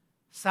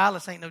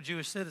 Silas ain't no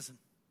Jewish citizen.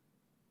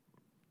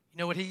 You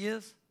know what he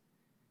is?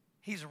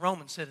 He's a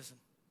Roman citizen.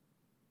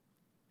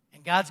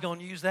 And God's going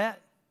to use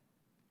that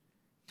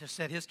to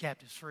set his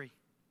captives free.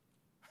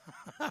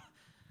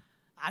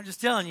 I'm just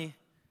telling you,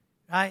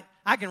 right?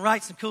 I can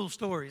write some cool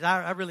stories.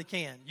 I really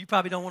can. You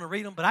probably don't want to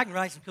read them, but I can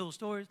write some cool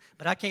stories.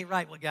 But I can't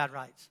write what God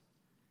writes.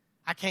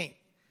 I can't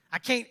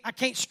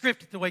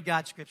script it the way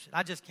God scripts it.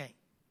 I just can't.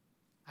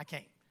 I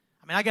can't.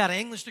 I mean, I got an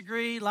English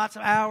degree, lots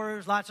of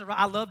hours,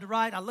 I love to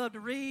write, I love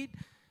to read,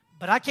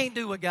 but I can't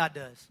do what God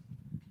does.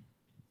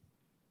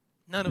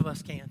 None of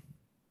us can.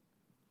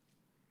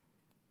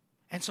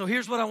 And so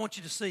here's what I want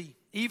you to see.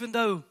 Even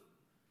though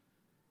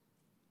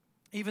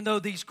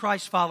these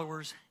Christ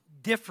followers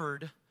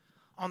differed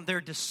on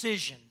their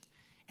decision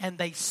and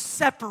they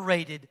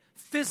separated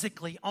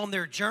physically on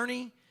their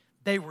journey,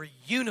 they were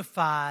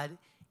unified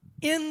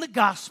in the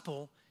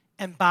gospel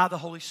and by the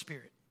Holy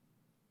Spirit.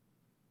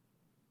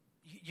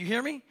 You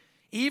hear me?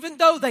 Even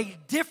though they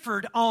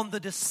differed on the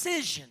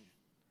decision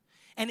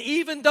and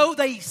even though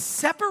they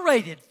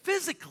separated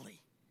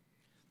physically,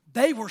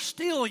 they were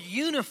still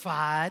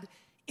unified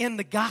in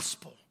the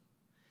gospel.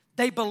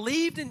 They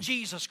believed in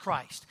Jesus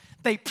Christ.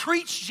 They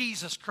preached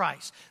Jesus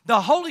Christ.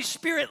 The Holy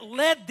Spirit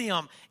led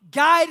them,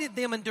 guided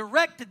them, and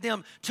directed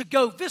them to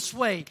go this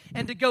way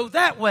and to go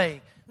that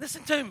way.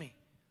 Listen to me.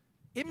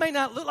 It may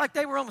not look like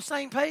they were on the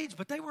same page,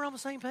 but they were on the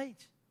same page.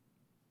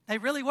 They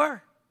really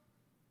were.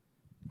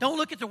 Don't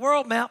look at the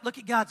world map, look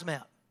at God's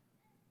map.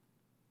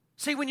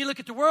 See, when you look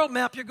at the world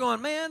map, you're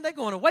going, man, they're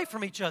going away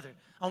from each other.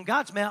 On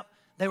God's map,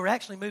 they were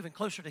actually moving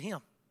closer to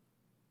Him.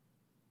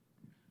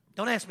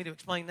 Don't ask me to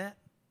explain that.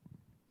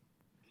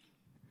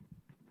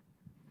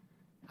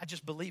 I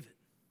just believe it.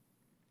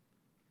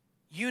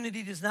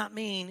 Unity does not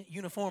mean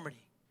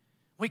uniformity.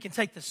 We can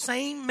take the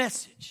same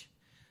message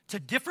to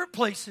different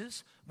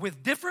places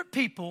with different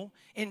people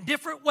in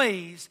different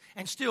ways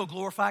and still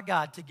glorify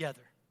God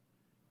together.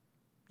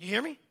 You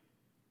hear me?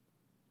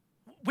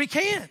 We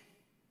can.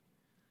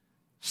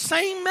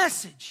 Same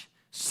message,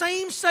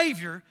 same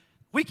Savior.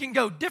 We can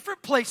go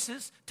different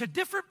places to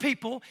different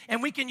people,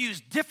 and we can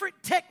use different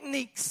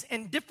techniques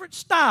and different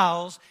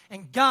styles,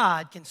 and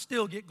God can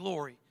still get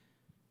glory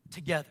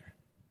together.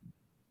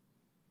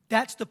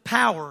 That's the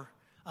power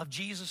of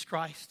Jesus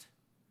Christ.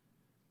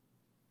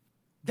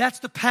 That's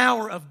the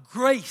power of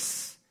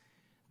grace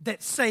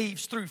that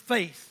saves through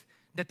faith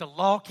that the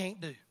law can't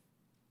do.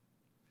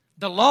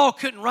 The law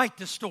couldn't write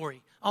this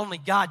story. Only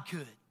God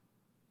could.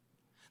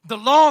 The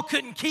law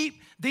couldn't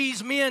keep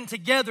these men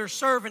together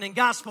serving in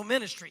gospel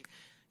ministry.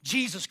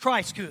 Jesus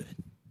Christ could.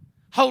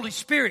 Holy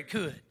Spirit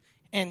could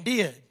and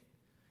did.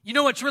 You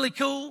know what's really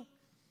cool?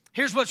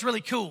 Here's what's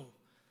really cool.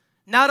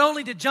 Not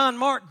only did John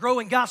Mark grow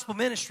in gospel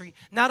ministry,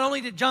 not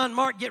only did John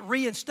Mark get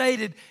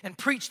reinstated and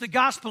preach the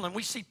gospel, and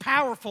we see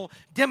powerful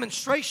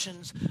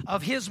demonstrations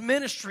of his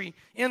ministry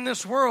in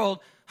this world.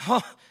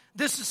 Oh,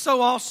 this is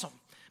so awesome.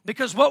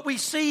 Because what we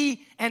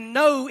see and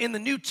know in the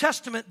New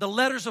Testament, the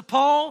letters of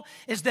Paul,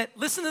 is that,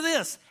 listen to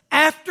this,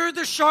 after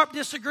the sharp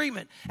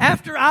disagreement,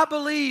 after I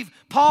believe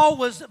Paul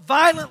was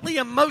violently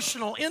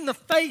emotional in the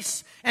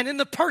face and in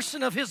the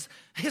person of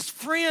his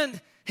friend,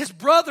 his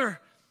brother,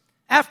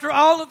 after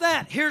all of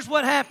that, here's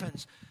what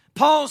happens.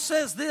 Paul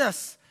says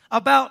this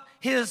about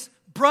his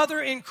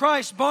brother in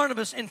Christ,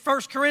 Barnabas, in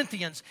 1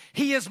 Corinthians.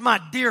 He is my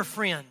dear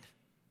friend.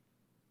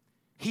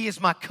 He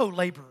is my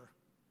co-laborer.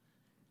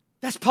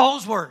 That's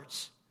Paul's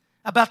words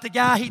about the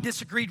guy he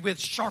disagreed with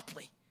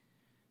sharply.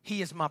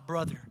 He is my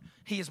brother.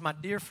 He is my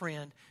dear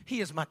friend.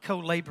 He is my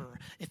co-laborer.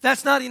 If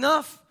that's not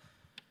enough,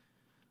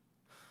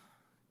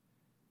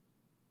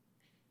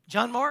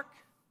 John Mark,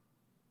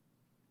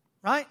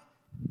 right?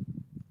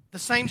 The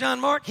same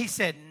John Mark, he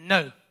said,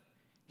 no,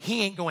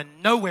 he ain't going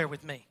nowhere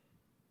with me.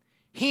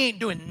 He ain't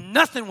doing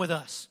nothing with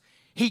us.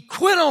 He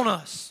quit on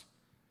us.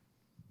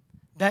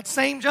 That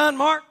same John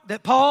Mark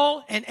that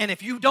Paul, and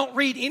if you don't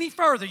read any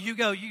further, you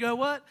go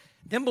what?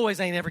 Them boys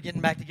ain't ever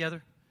getting back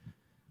together.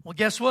 Well,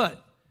 guess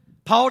what?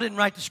 Paul didn't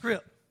write the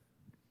script.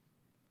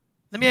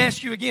 Let me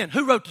ask you again,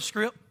 who wrote the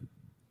script?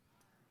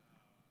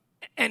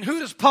 And who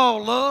does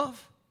Paul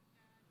love?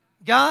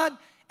 God.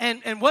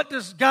 And what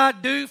does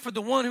God do for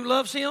the one who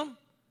loves him?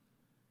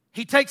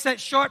 He takes that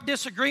sharp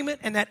disagreement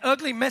and that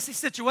ugly, messy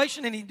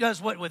situation, and he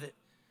does what with it?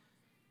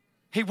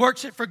 He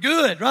works it for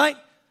good, right?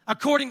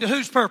 According to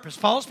whose purpose?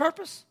 Paul's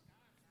purpose?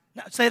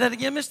 Now, say that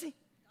again, Misty.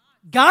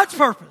 God's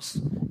purpose.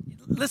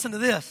 Listen to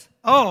this.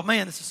 Oh,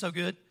 man, this is so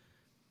good.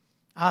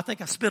 I think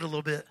I spit a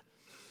little bit.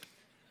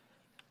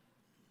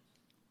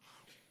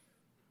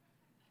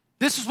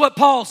 This is what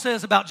Paul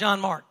says about John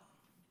Mark.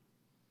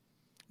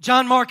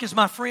 John Mark is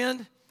my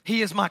friend.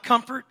 He is my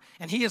comfort,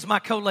 and he is my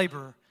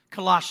co-laborer.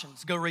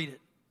 Colossians, go read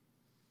it.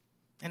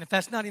 And if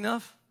that's not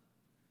enough,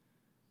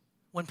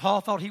 when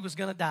Paul thought he was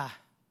going to die,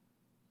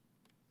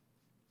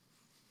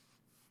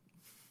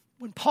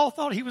 when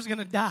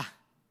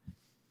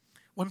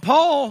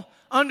Paul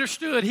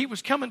understood he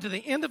was coming to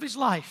the end of his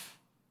life,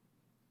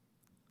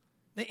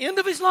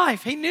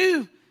 he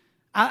knew,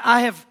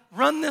 I have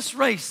run this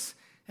race,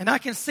 and I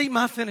can see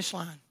my finish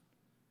line.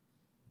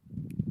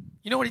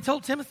 You know what he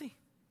told Timothy?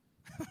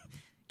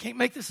 Can't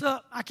make this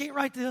up. I can't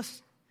write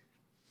this.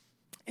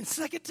 In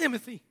 2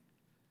 Timothy,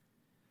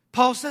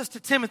 Paul says to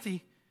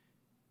Timothy,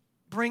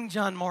 bring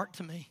John Mark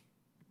to me,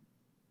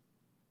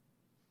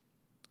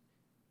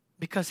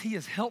 because he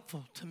is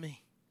helpful to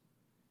me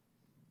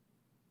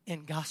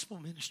in gospel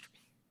ministry.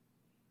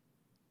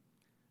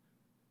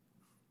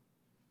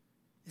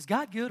 Is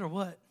God good or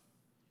what?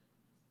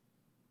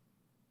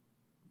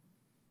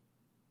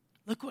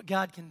 Look what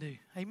God can do.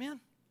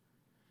 Amen?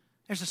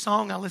 There's a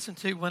song I listen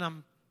to when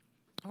I'm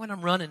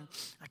running.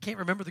 I can't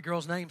remember the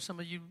girl's name. Some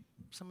of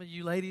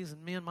you ladies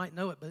and men might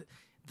know it, but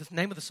the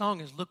name of the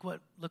song is Look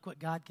What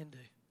God Can Do.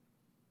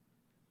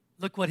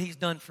 Look what he's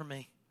done for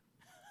me.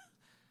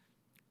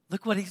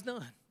 Look what he's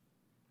done.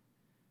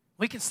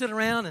 We can sit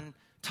around and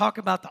talk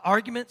about the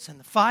arguments and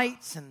the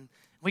fights, and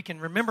we can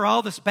remember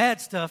all this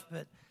bad stuff,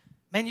 but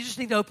man, you just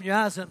need to open your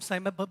eyes up and say,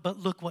 but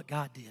look what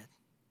God did.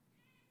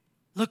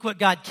 Look what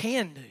God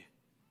can do.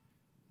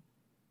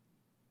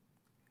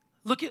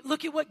 Look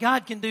at what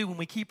God can do when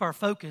we keep our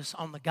focus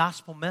on the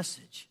gospel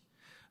message.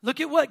 Look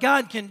at what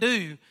God can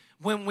do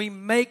when we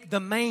make the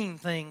main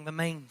thing the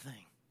main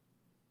thing.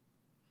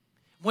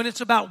 when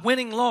it's about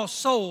winning lost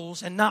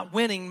souls and not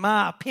winning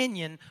my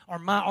opinion or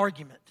my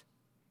argument.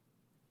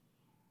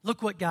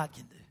 Look what God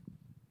can do.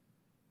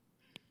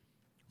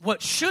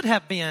 What should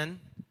have been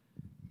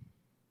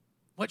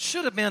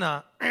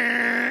a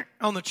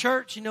on the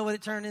church, you know what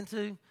it turned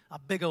into? A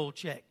big old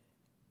check.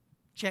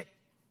 Check.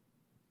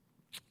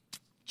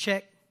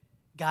 Check.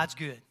 God's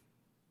good.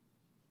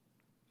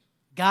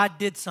 God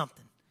did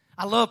something.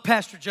 I love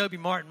Pastor Joby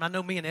Martin. I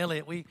know me and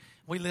Elliot, we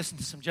listened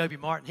to some Joby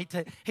Martin.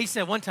 He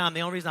said one time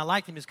the only reason I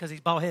liked him is because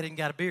he's bald-headed and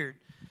got a beard.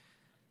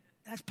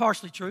 That's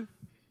partially true.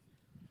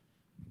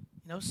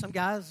 You know, some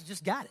guys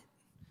just got it.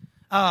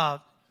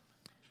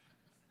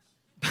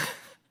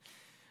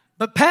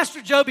 But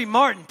Pastor Joby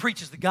Martin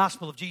preaches the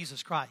gospel of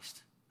Jesus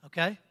Christ,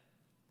 okay?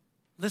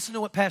 Listen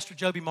to what Pastor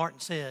Joby Martin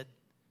said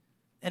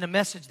in a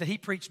message that he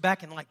preached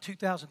back in like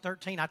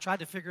 2013. I tried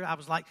to figure it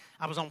out.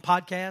 I was on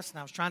podcasts and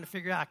I was trying to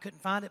figure it out. I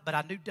couldn't find it, but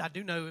I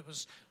do know it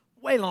was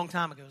way long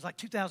time ago. It was like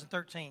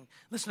 2013.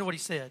 Listen to what he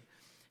said.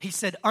 He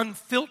said,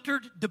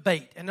 unfiltered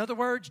debate. In other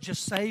words,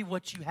 just say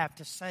what you have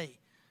to say,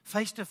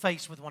 face to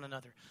face with one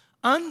another.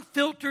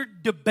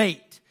 Unfiltered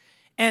debate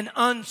and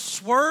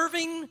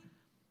unswerving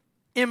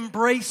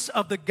embrace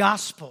of the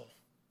gospel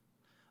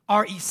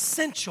are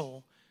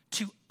essential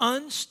to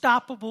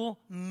unstoppable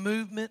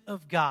movement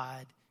of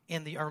God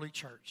in the early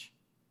church.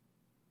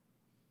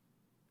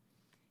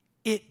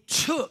 It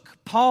took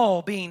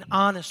Paul being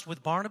honest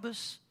with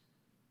Barnabas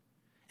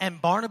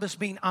and Barnabas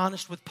being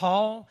honest with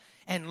Paul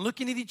and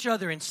looking at each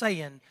other and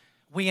saying,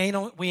 we ain't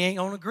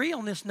gonna agree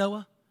on this,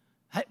 Noah.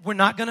 Hey, we're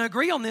not going to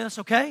agree on this,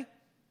 okay?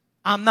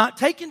 I'm not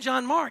taking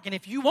John Mark, and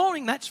if you want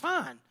him, that's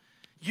fine.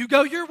 You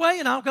go your way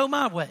and I'll go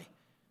my way.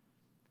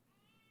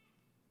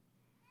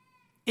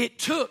 It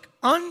took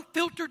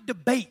unfiltered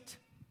debate,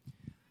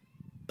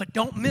 but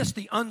don't miss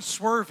the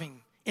unswerving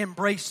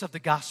embrace of the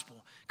gospel.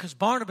 Because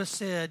Barnabas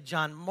said,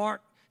 John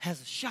Mark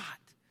has a shot.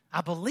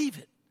 I believe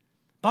it.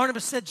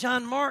 Barnabas said,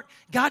 John Mark,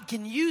 God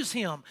can use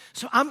him,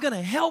 so I'm going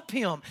to help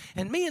him.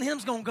 And me and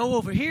him's going to go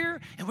over here,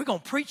 and we're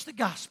going to preach the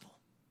gospel.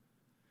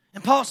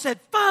 And Paul said,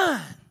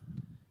 fine.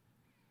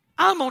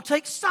 I'm going to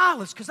take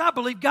Silas because I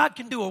believe God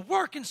can do a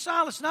work in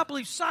Silas, and I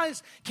believe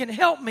Silas can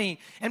help me.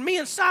 And me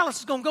and Silas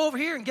is going to go over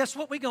here, and guess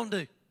what we're going to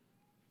do?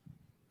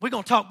 We're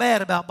going to talk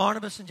bad about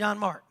Barnabas and John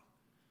Mark.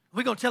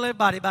 We're going to tell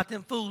everybody about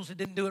them fools that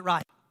didn't do it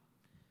right.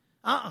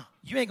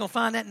 You ain't going to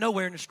find that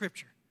nowhere in the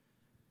Scripture.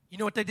 You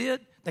know what they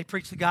did? They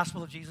preached the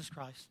gospel of Jesus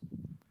Christ.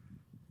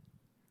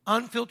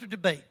 Unfiltered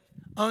debate,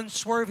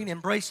 unswerving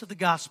embrace of the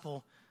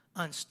gospel,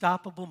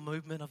 unstoppable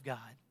movement of God.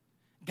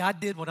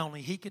 God did what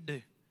only He could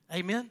do.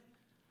 Amen?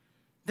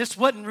 This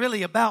wasn't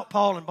really about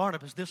Paul and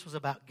Barnabas. This was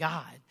about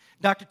God.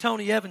 Dr.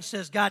 Tony Evans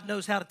says God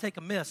knows how to take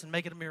a mess and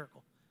make it a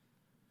miracle.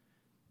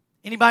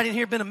 Anybody in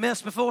here been a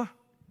mess before?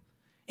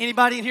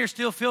 Anybody in here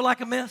still feel like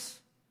a mess?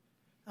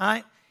 All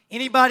right?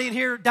 Anybody in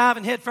here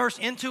diving headfirst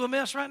into a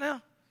mess right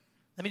now?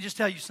 Let me just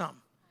tell you something.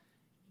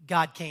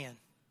 God can.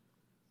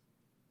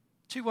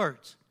 2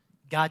 words.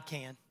 God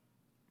can.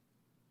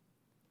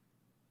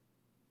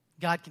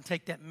 God can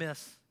take that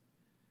mess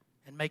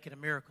and make it a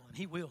miracle, and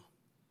He will.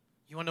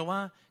 You want to know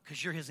why?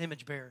 Because you're His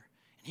image bearer,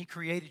 and He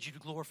created you to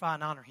glorify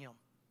and honor Him.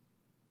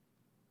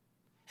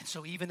 And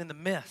so even in the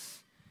mess,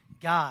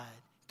 God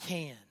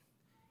can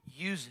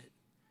use it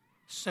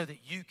so that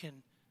you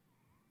can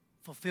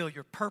fulfill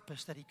your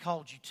purpose that He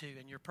called you to,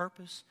 and your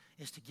purpose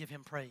is to give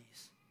Him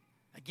praise.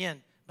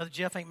 Again, Brother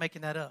Jeff ain't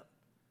making that up.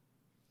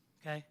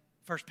 Okay?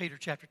 1 Peter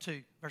chapter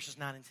 2, verses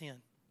 9 and 10.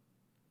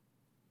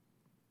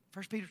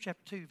 1 Peter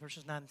chapter 2,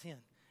 verses 9 and 10.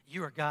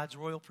 You are God's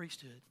royal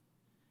priesthood.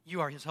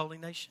 You are His holy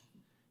nation.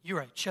 You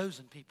are a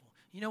chosen people.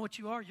 You know what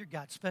you are? You're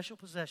God's special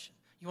possession.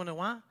 You want to know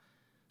why?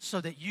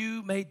 So that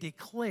you may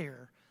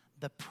declare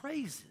the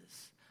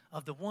praises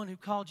of the one who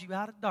called you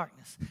out of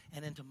darkness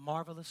and into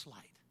marvelous light.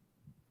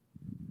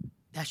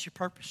 That's your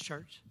purpose,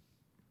 church.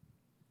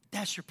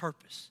 That's your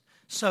purpose.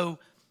 So,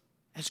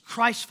 as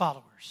Christ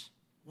followers,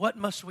 what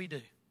must we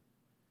do?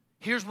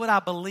 Here's what I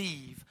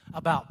believe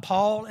about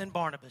Paul and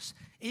Barnabas.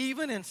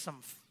 Even in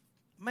some,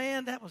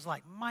 man, that was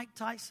like Mike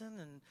Tyson,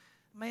 and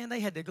man, they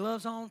had their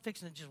gloves on,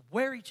 fixing to just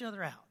wear each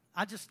other out.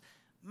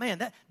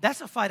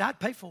 That's a fight I'd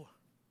pay for.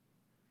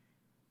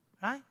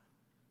 Right?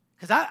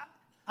 Because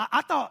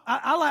I thought,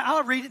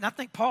 I'll read it, and I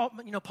think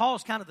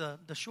Paul's kind of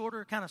the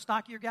shorter, kind of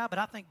stockier guy, but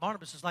I think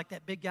Barnabas is like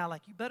that big guy,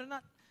 like, you better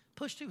not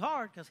push too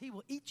hard because he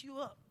will eat you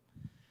up.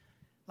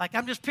 Like,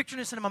 I'm just picturing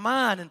this in my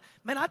mind, and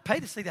man, I'd pay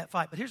to see that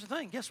fight. But here's the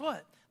thing, guess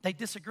what? They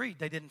disagreed.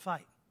 They didn't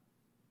fight.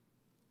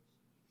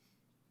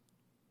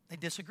 They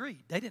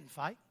disagreed. They didn't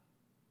fight.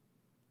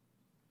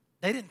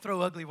 They didn't throw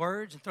ugly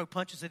words and throw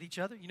punches at each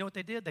other. You know what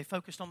they did? They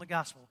focused on the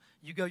gospel.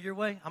 You go your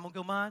way, I'm going to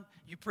go mine.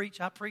 You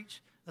preach, I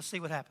preach. Let's see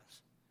what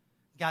happens.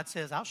 God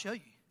says, I'll show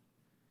you.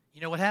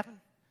 You know what happened?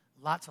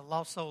 Lots of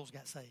lost souls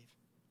got saved.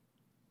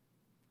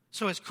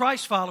 So as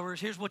Christ followers,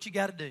 here's what you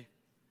got to do.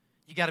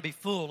 You got to be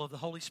full of the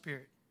Holy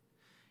Spirit.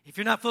 If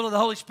you're not full of the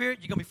Holy Spirit,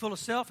 you're going to be full of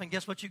self, and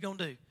guess what you're going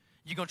to do?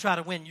 You're going to try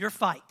to win your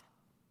fight.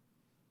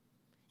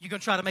 You're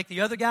going to try to make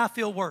the other guy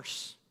feel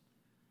worse.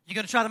 You're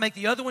going to try to make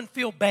the other one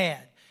feel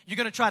bad. You're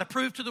going to try to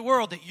prove to the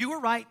world that you were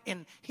right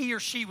and he or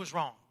she was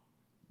wrong.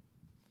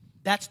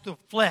 That's the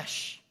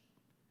flesh.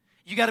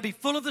 You got to be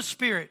full of the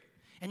Spirit,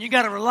 and you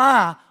got to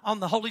rely on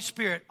the Holy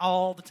Spirit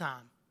all the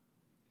time.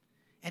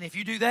 And if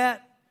you do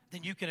that,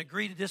 then you can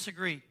agree to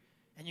disagree,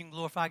 and you can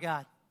glorify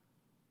God.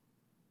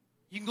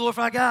 You can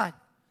glorify God.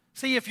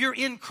 See, if you're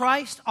in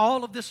Christ,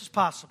 all of this is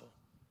possible.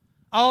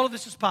 All of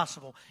this is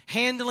possible.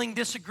 Handling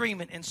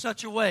disagreement in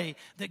such a way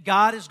that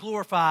God is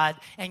glorified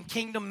and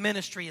kingdom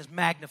ministry is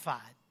magnified.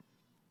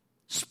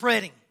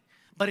 Spreading.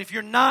 But if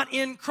you're not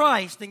in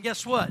Christ, then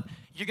guess what?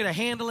 You're going to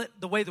handle it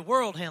the way the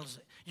world handles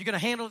it. You're going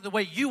to handle it the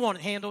way you want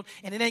it handled,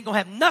 and it ain't going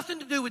to have nothing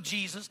to do with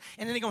Jesus,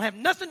 and it ain't going to have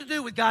nothing to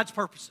do with God's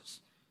purposes.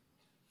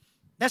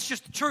 That's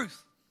just the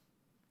truth.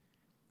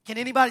 Can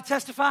anybody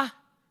testify?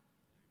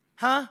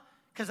 Huh?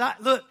 Because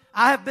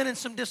I have been in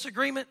some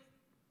disagreement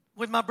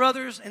with my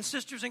brothers and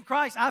sisters in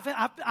Christ.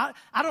 I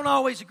don't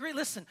always agree.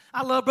 Listen,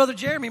 I love Brother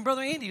Jeremy and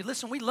Brother Andy.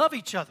 Listen, we love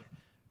each other,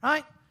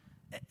 right?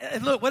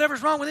 And look,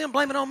 whatever's wrong with them,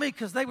 blame it on me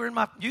because they were in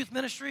my youth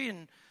ministry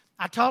and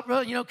I taught,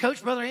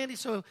 coached Brother Andy.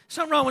 So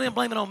something wrong with them,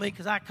 blame it on me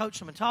because I coached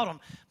them and taught them.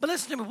 But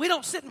listen to me, we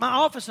don't sit in my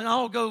office and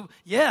all go,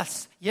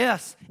 yes,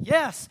 yes,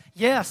 yes,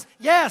 yes,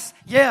 yes,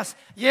 yes,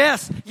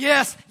 yes,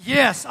 yes,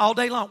 yes, all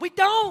day long. We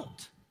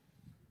don't.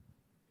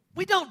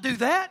 We don't do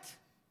that.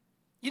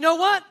 You know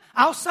what?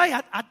 I'll say,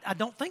 I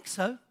don't think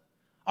so.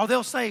 Or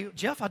they'll say,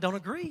 Jeff, I don't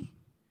agree.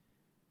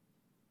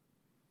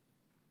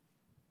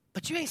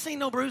 But you ain't seen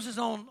no bruises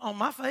on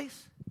my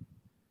face.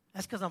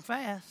 That's because I'm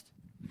fast.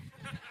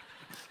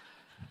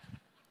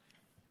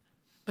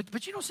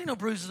 But you don't see no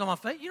bruises on my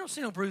face. You don't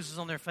see no bruises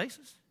on their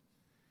faces.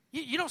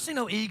 You don't see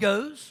no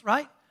egos,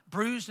 right?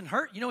 Bruised and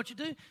hurt. You know what you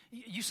do?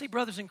 You see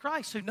brothers in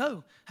Christ who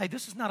know, hey,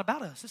 this is not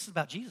about us. This is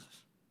about Jesus.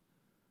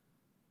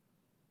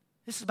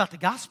 This is about the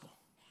gospel.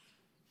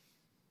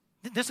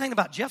 This ain't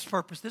about Jeff's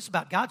purpose. This is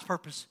about God's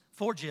purpose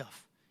for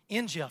Jeff,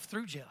 in Jeff,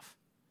 through Jeff.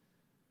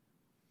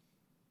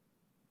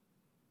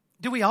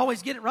 Do we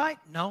always get it right?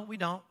 No, we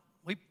don't.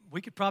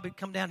 We could probably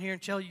come down here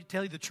and tell you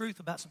the truth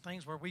about some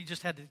things where we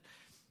just had to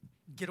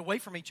get away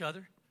from each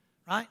other,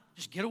 right?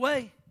 Just get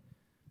away.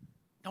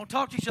 Don't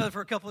talk to each other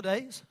for a couple of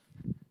days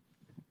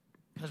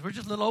because we're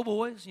just little old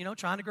boys,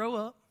 trying to grow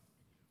up.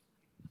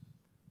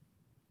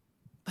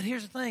 But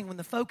here's the thing. When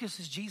the focus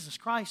is Jesus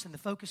Christ and the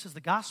focus is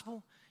the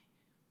gospel,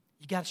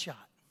 you got a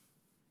shot.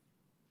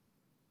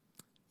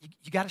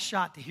 You got a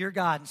shot to hear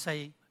God and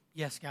say,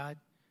 yes, God,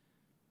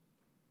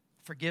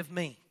 forgive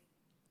me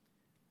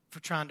for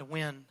trying to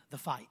win the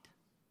fight.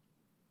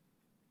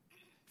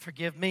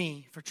 Forgive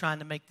me for trying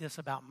to make this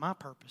about my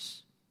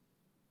purpose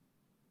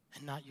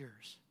and not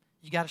yours.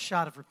 You got a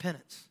shot of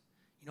repentance.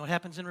 You know what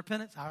happens in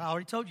repentance? I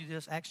already told you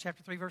this, Acts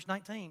chapter 3, verse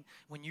 19.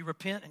 When you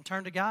repent and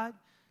turn to God,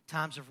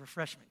 times of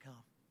refreshment come.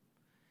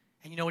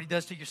 And you know what he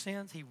does to your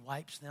sins? He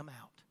wipes them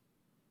out.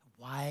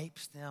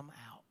 Wipes them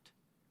out.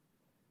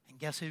 And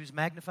guess who's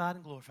magnified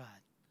and glorified?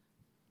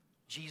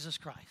 Jesus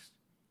Christ.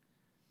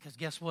 Because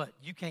guess what?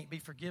 You can't be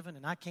forgiven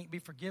and I can't be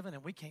forgiven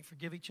and we can't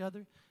forgive each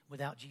other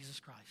without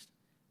Jesus Christ.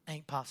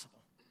 Ain't possible.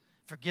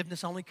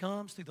 Forgiveness only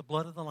comes through the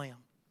blood of the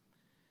Lamb.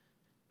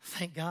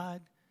 Thank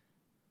God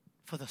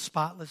for the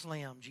spotless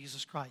Lamb,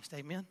 Jesus Christ.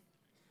 Amen?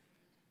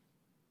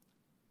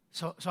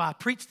 So I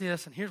preach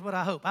this, and here's what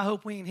I hope. I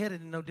hope we ain't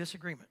headed in no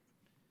disagreement.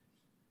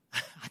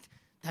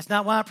 That's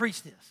not why I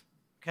preach this,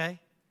 okay?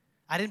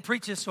 I didn't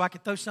preach this so I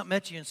could throw something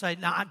at you and say,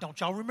 nah, don't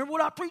y'all remember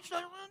what I preached?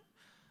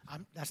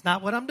 That's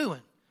not what I'm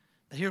doing.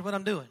 But here's what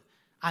I'm doing.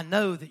 I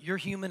know that you're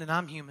human and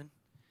I'm human.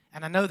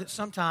 And I know that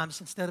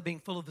sometimes instead of being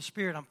full of the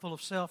Spirit, I'm full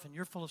of self and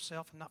you're full of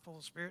self and not full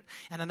of Spirit.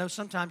 And I know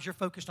sometimes you're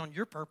focused on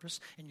your purpose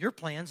and your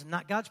plans and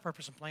not God's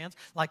purpose and plans,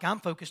 like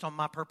I'm focused on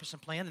my purpose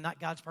and plan and not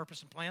God's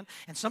purpose and plan.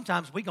 And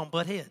sometimes we're going to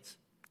butt heads.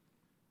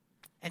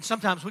 And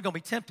sometimes we're going to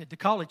be tempted to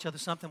call each other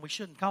something we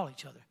shouldn't call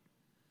each other.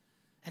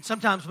 And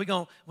sometimes we're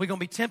going to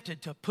be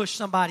tempted to push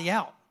somebody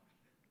out.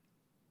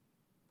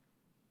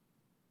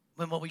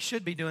 When what we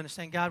should be doing is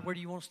saying, God, where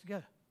do you want us to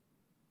go?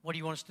 What do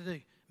you want us to do?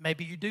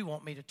 Maybe you do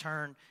want me to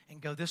turn and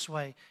go this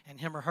way and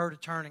him or her to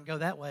turn and go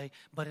that way.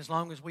 But as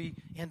long as we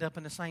end up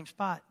in the same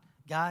spot,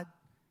 God,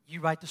 you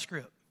write the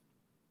script.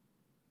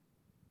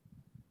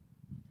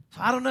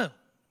 So I don't know.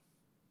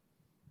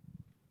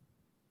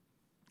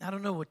 I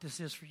don't know what this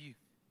is for you.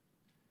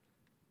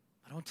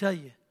 But I'll tell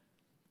you,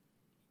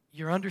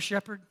 your under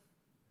shepherd,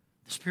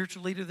 the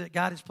spiritual leader that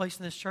God has placed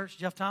in this church,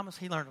 Jeff Thomas,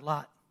 he learned a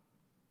lot.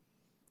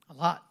 A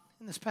lot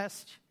in this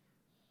passage.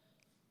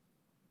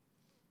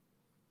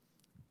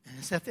 And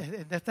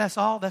if that's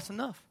all, that's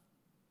enough.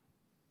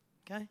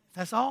 Okay? If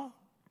that's all,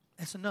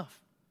 that's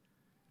enough.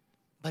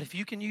 But if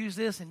you can use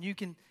this and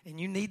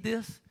you need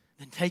this,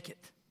 then take it.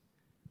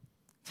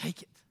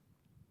 Take it.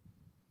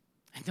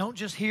 And don't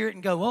just hear it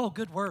and go, oh,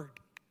 good word.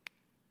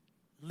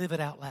 Live it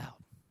out loud.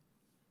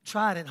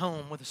 Try it at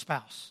home with a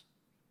spouse.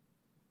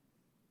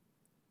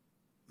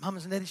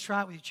 Mamas and daddies,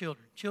 try it with your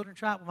children. Children,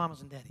 try it with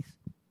mamas and daddies.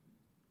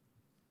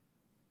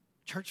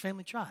 Church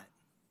family, try it.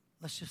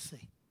 Let's just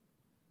see.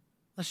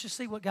 Let's just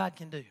see what God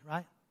can do,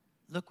 right?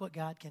 Look what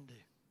God can do.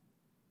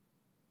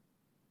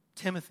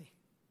 Timothy,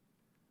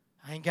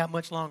 I ain't got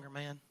much longer,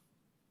 man.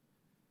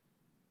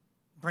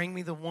 Bring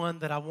me the one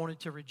that I wanted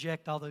to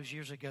reject all those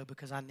years ago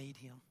because I need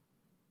him.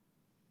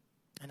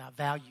 And I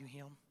value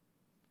him.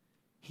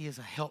 He is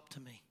a help to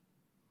me.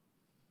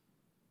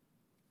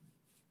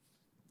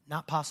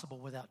 Not possible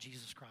without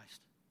Jesus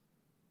Christ.